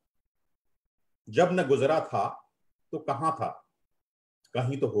है, जब न गुजरा था तो कहां था,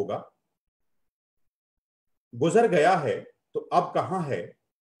 कहीं तो होगा, गुजर गया है तो अब कहां है,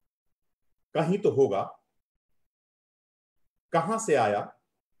 कहीं तो होगा, कहां से आया,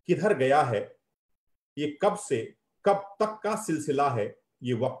 किधर गया है, ये कब से कब तक का सिलसिला है,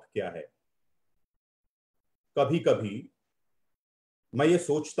 ये वक्त क्या है। कभी कभी मैं ये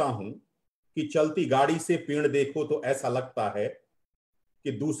सोचता हूं कि चलती गाड़ी से पेड़ देखो तो ऐसा लगता है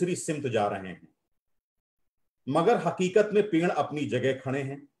कि दूसरी सिमत जा रहे हैं, मगर हकीकत में पेड़ अपनी जगह खड़े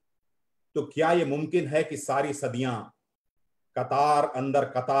हैं। तो क्या ये मुमकिन है कि सारी सदियां कतार अंदर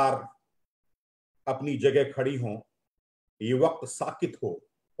कतार अपनी जगह खड़ी हों, ये वक्त साकित हो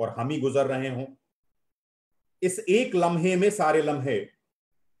और हम ही गुजर रहे हों। इस एक लम्हे में सारे लम्हे,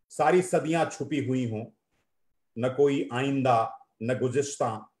 सारी सदियां छुपी हुई हों, न कोई आइंदा न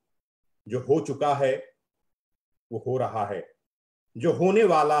गुज़िश्ता। जो हो चुका है वो हो रहा है, जो होने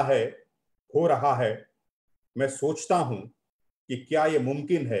वाला है हो रहा है। मैं सोचता हूं कि क्या ये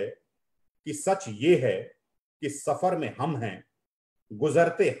मुमकिन है कि सच ये है कि सफर में हम हैं,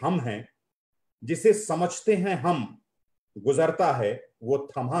 गुजरते हम हैं, जिसे समझते हैं हम गुजरता है वो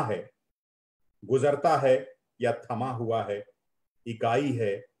थमा है, गुजरता है या थमा हुआ है, इकाई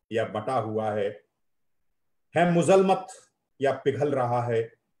है या बटा हुआ है मुजलमत या पिघल रहा है,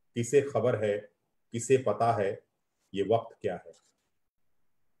 किसे खबर है, किसे पता है, ये वक्त क्या है।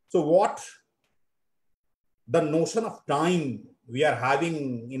 So what the notion of time we are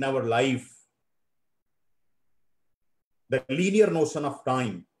having in our life, the linear notion of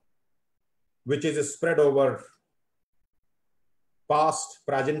time, which is spread over past,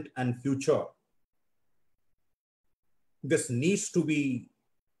 present, and future, this needs to be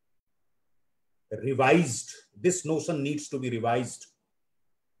revised. This notion needs to be revised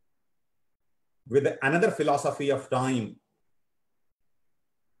with another philosophy of time.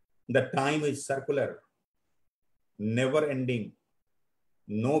 The time is circular, never ending,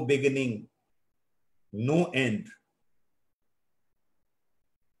 no beginning, no end.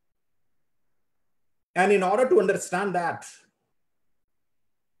 And in order to understand that,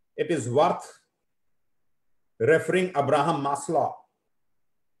 it is worth referring Abraham Maslow,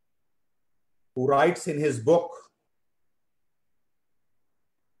 who writes in his book,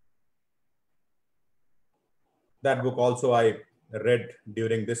 that book also I read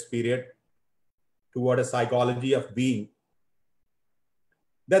during this period, Toward a Psychology of Being,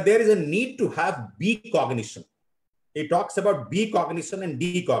 that there is a need to have B cognition. He talks about B cognition and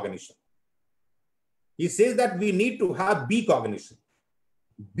D cognition. He says that we need to have be cognition,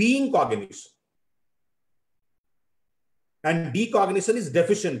 being cognition. And decognition is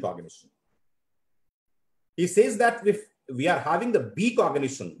deficient cognition. He says that if we are having the be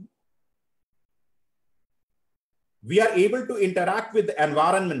cognition, we are able to interact with the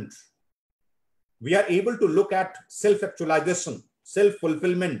environment. We are able to look at self-actualization,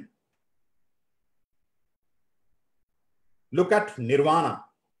 self-fulfillment, look at nirvana,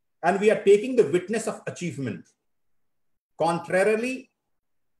 and we are taking the witness of achievement. Contrarily,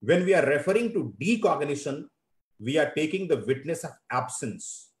 when we are referring to decognition, we are taking the witness of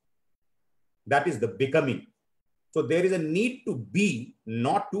absence. That is the becoming. So there is a need to be,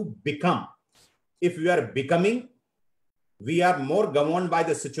 not to become. If we are becoming, we are more governed by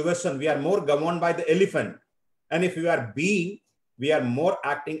the situation. We are more governed by the elephant. And if we are being, we are more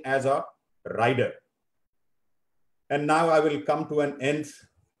acting as a rider. And now I will come to an end,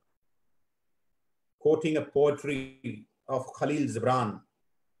 quoting a poetry of Khalil Gibran.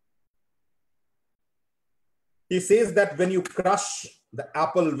 He says that when you crush the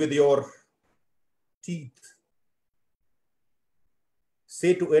apple with your teeth,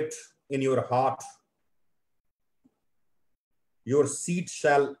 say to it in your heart, your seed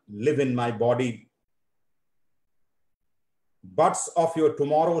shall live in my body. Buds of your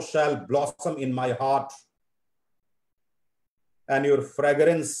tomorrow shall blossom in my heart, and your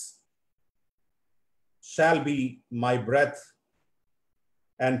fragrance shall be my breath,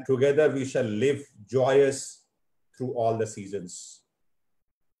 and together we shall live joyous through all the seasons.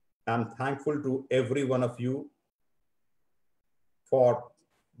 I'm thankful to every one of you for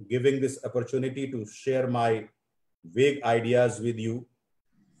giving this opportunity to share my vague ideas with you,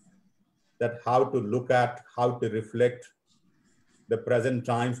 that how to look at, how to reflect the present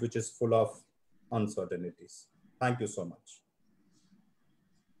times, which is full of uncertainties. Thank you so much.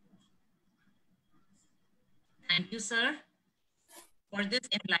 Thank you, sir, for this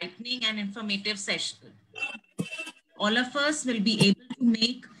enlightening and informative session. All of us will be able to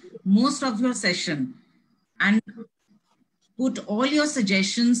make most of your session and put all your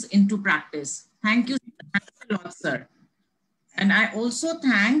suggestions into practice. Thank you. Thanks a lot, sir. And I also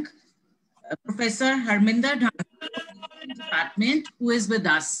thank Professor Harminder Dhan, department, who is with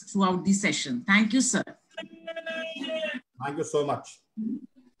us throughout the session. Thank you, sir. Thank you so much.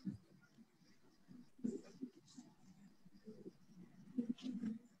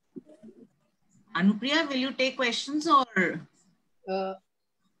 Anupriya, will you take questions or?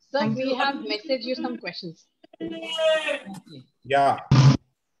 Sir, we have messaged you some questions. Yeah.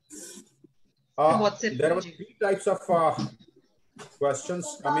 There were three types of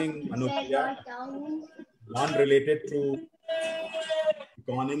questions coming, Anupriya. One related to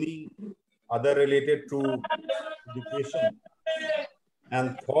economy, other related to education,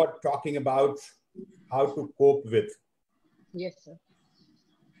 and third talking about how to cope with. Yes, sir.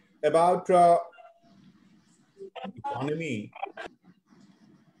 About economy,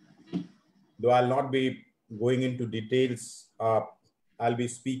 though I'll not be going into details, I'll be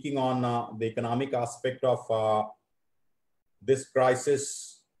speaking on the economic aspect of this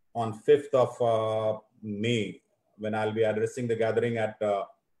crisis on 5th of May, when I'll be addressing the gathering at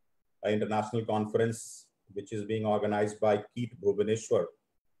an international conference, which is being organized by Keith Bhubaneswar.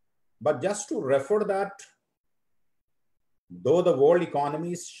 But just to refer that, though the world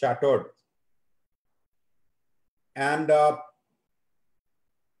economy is shattered and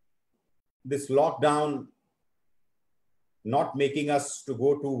this lockdown not making us to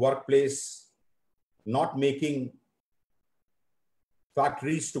go to workplace, not making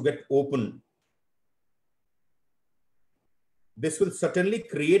factories to get open, this will certainly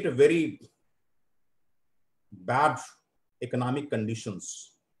create a very bad economic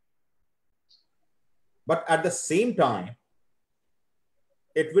conditions. But at the same time,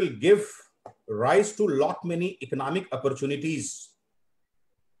 it will give rise to lot many economic opportunities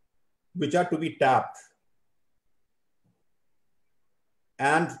which are to be tapped.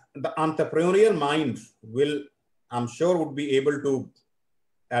 And the entrepreneurial mind will, I'm sure, would be able to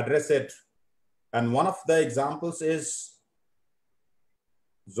address it. And one of the examples is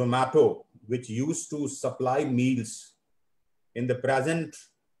Zomato, which used to supply meals in the present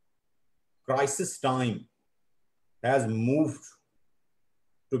crisis time, has moved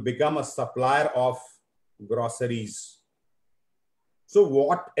to become a supplier of groceries. So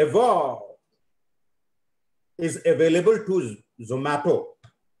whatever is available to Zomato,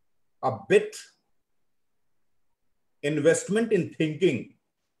 a bit investment in thinking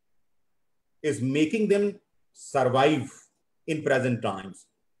is making them survive in present times.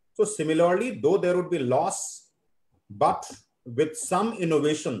 So similarly, though there would be loss, but with some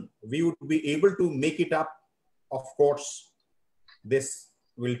innovation, we would be able to make it up. Of course, this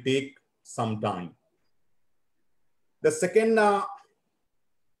will take some time. The second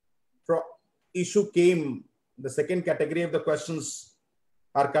issue came, the second category of the questions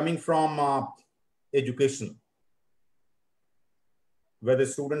are coming from education, where the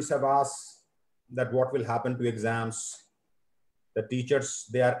students have asked that what will happen to exams. The teachers,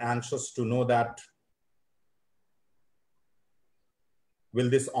 they are anxious to know that will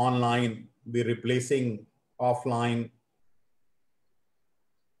this online be replacing offline?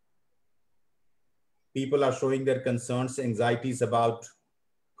 People are showing their concerns, anxieties about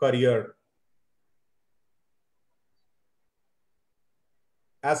career.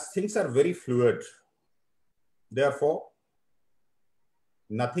 As things are very fluid, therefore,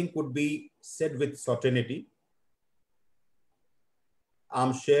 nothing could be said with certainty.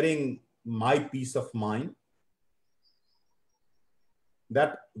 I'm sharing my peace of mind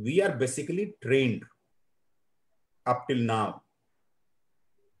that we are basically trained up till now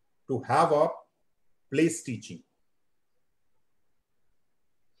to have a place teaching.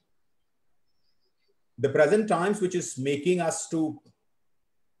 The present times, which is making us to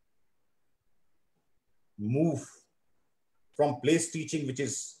move from place teaching, which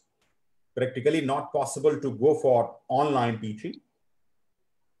is practically not possible to go for online teaching.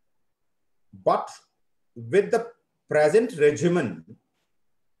 But with the present regimen,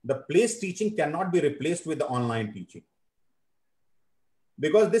 the place teaching cannot be replaced with the online teaching.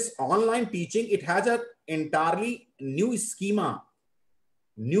 Because this online teaching, it has an entirely new schema,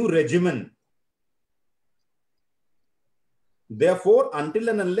 new regimen. Therefore, until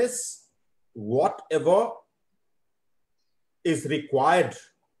and unless whatever is required,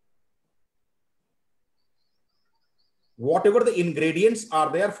 whatever the ingredients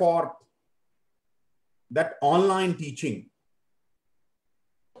are there for that online teaching,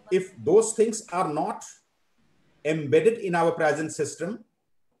 if those things are not embedded in our present system,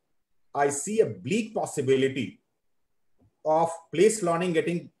 I see a bleak possibility of place learning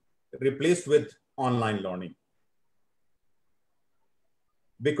getting replaced with online learning.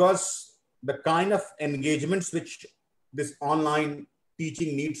 Because the kind of engagements which this online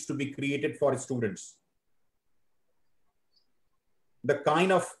teaching needs to be created for students, the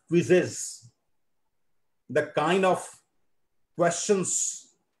kind of quizzes, the kind of questions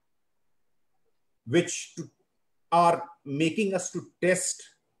which are making us to test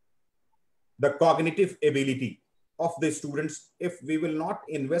the cognitive ability of the students, if we will not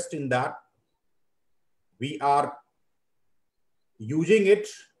invest in that, we are using it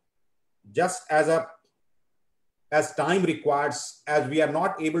just as time requires, as we are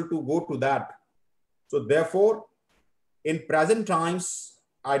not able to go to that. So therefore, in present times,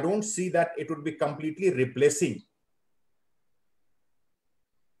 I don't see that it would be completely replacing.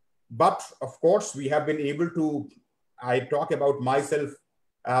 But of course, we have been able to, I talk about myself,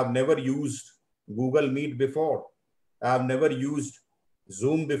 I have never used Google Meet before. I have never used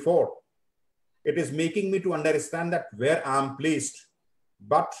Zoom before. It is making me to understand that where I am placed,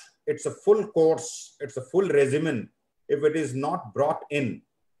 but it's a full course, it's a full regimen. If it is not brought in,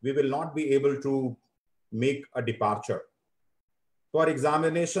 we will not be able to make a departure. For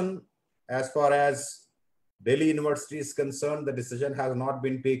examination, as far as Delhi University is concerned, the decision has not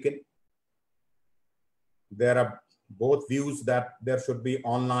been taken. There are both views that there should be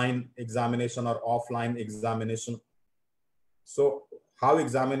online examination or offline examination. So how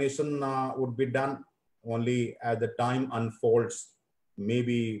examination would be done, only as the time unfolds,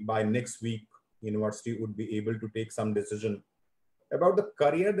 maybe by next week, university would be able to take some decision. About the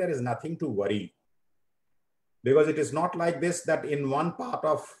career, there is nothing to worry. Because it is not like this that in one part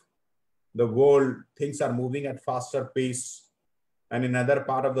of the world, things are moving at faster pace, and in another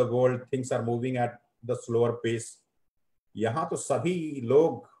part of the world, things are moving at the slower pace. यहाँ तो सभी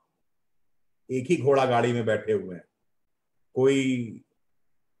लोग एक ही घोड़ा गाड़ी में बैठे हुए हैं, कोई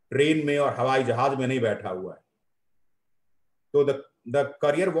ट्रेन में और हवाई जहाज में नहीं बैठा हुआ है. So the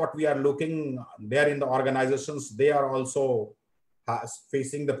career what we are looking there in the organizations, they are also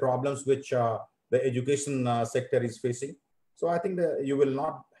facing the problems which the education sector is facing. So I think that you will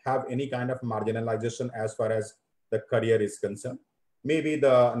not have any kind of marginalization as far as the career is concerned. Maybe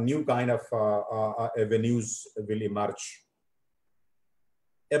the new kind of avenues will emerge.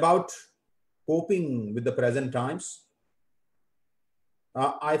 About coping with the present times,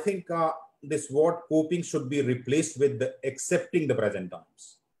 I think this word coping should be replaced with the accepting the present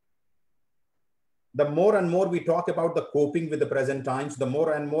times. The more and more we talk about the coping with the present times, the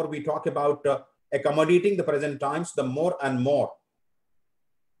more and more we talk about accommodating the present times, the more and more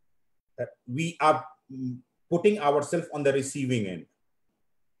we are putting ourselves on the receiving end,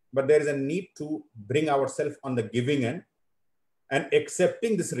 but there is a need to bring ourselves on the giving end and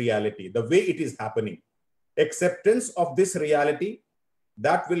accepting this reality the way it is happening. Acceptance of this reality,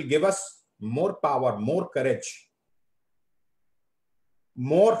 that will give us more power, more courage,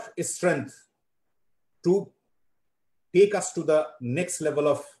 more strength to take us to the next level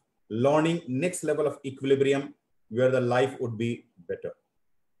of learning, next level of equilibrium, where the life would be better.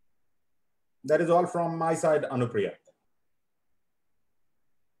 That is all from my side, Anupriya.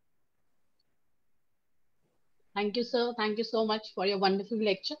 Thank you, sir. Thank you so much for your wonderful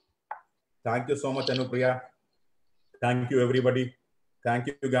lecture. Thank you so much, Anupriya. Thank you, everybody. Thank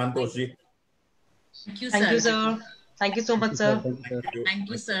you, Gantosh ji. Thank you, Thank sir. you, sir. Thank you so much, sir. Thank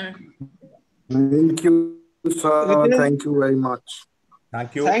you, sir. Thank you, sir. Thank you very much.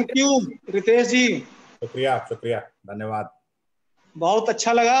 Thank you. Thank you Ritesh जी, शुक्रिया, शुक्रिया, धन्यवाद. बहुत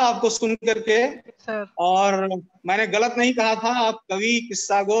अच्छा लगा आपको सुन करके. Sir. और मैंने गलत नहीं कहा था, आप कवि,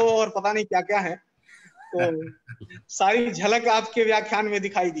 किस्सा गो और पता नहीं क्या क्या है, तो सारी झलक आपके व्याख्यान में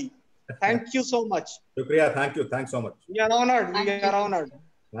दिखाई दी. Thank you so much. शुक्रिया, thank you, thanks so much. We are honoured, we are honoured.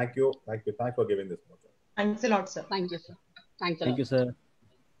 Thank you, thanks for giving this. Thanks a lot, sir. Thank you, sir. Thanks a lot. Thank you, sir.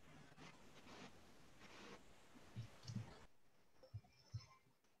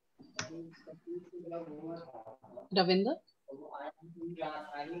 Ravindra,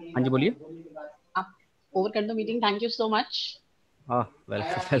 हाँ जी बोलिए. आप over कर दो meeting. Thank you so much.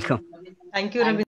 Welcome. Thank you, Ravi.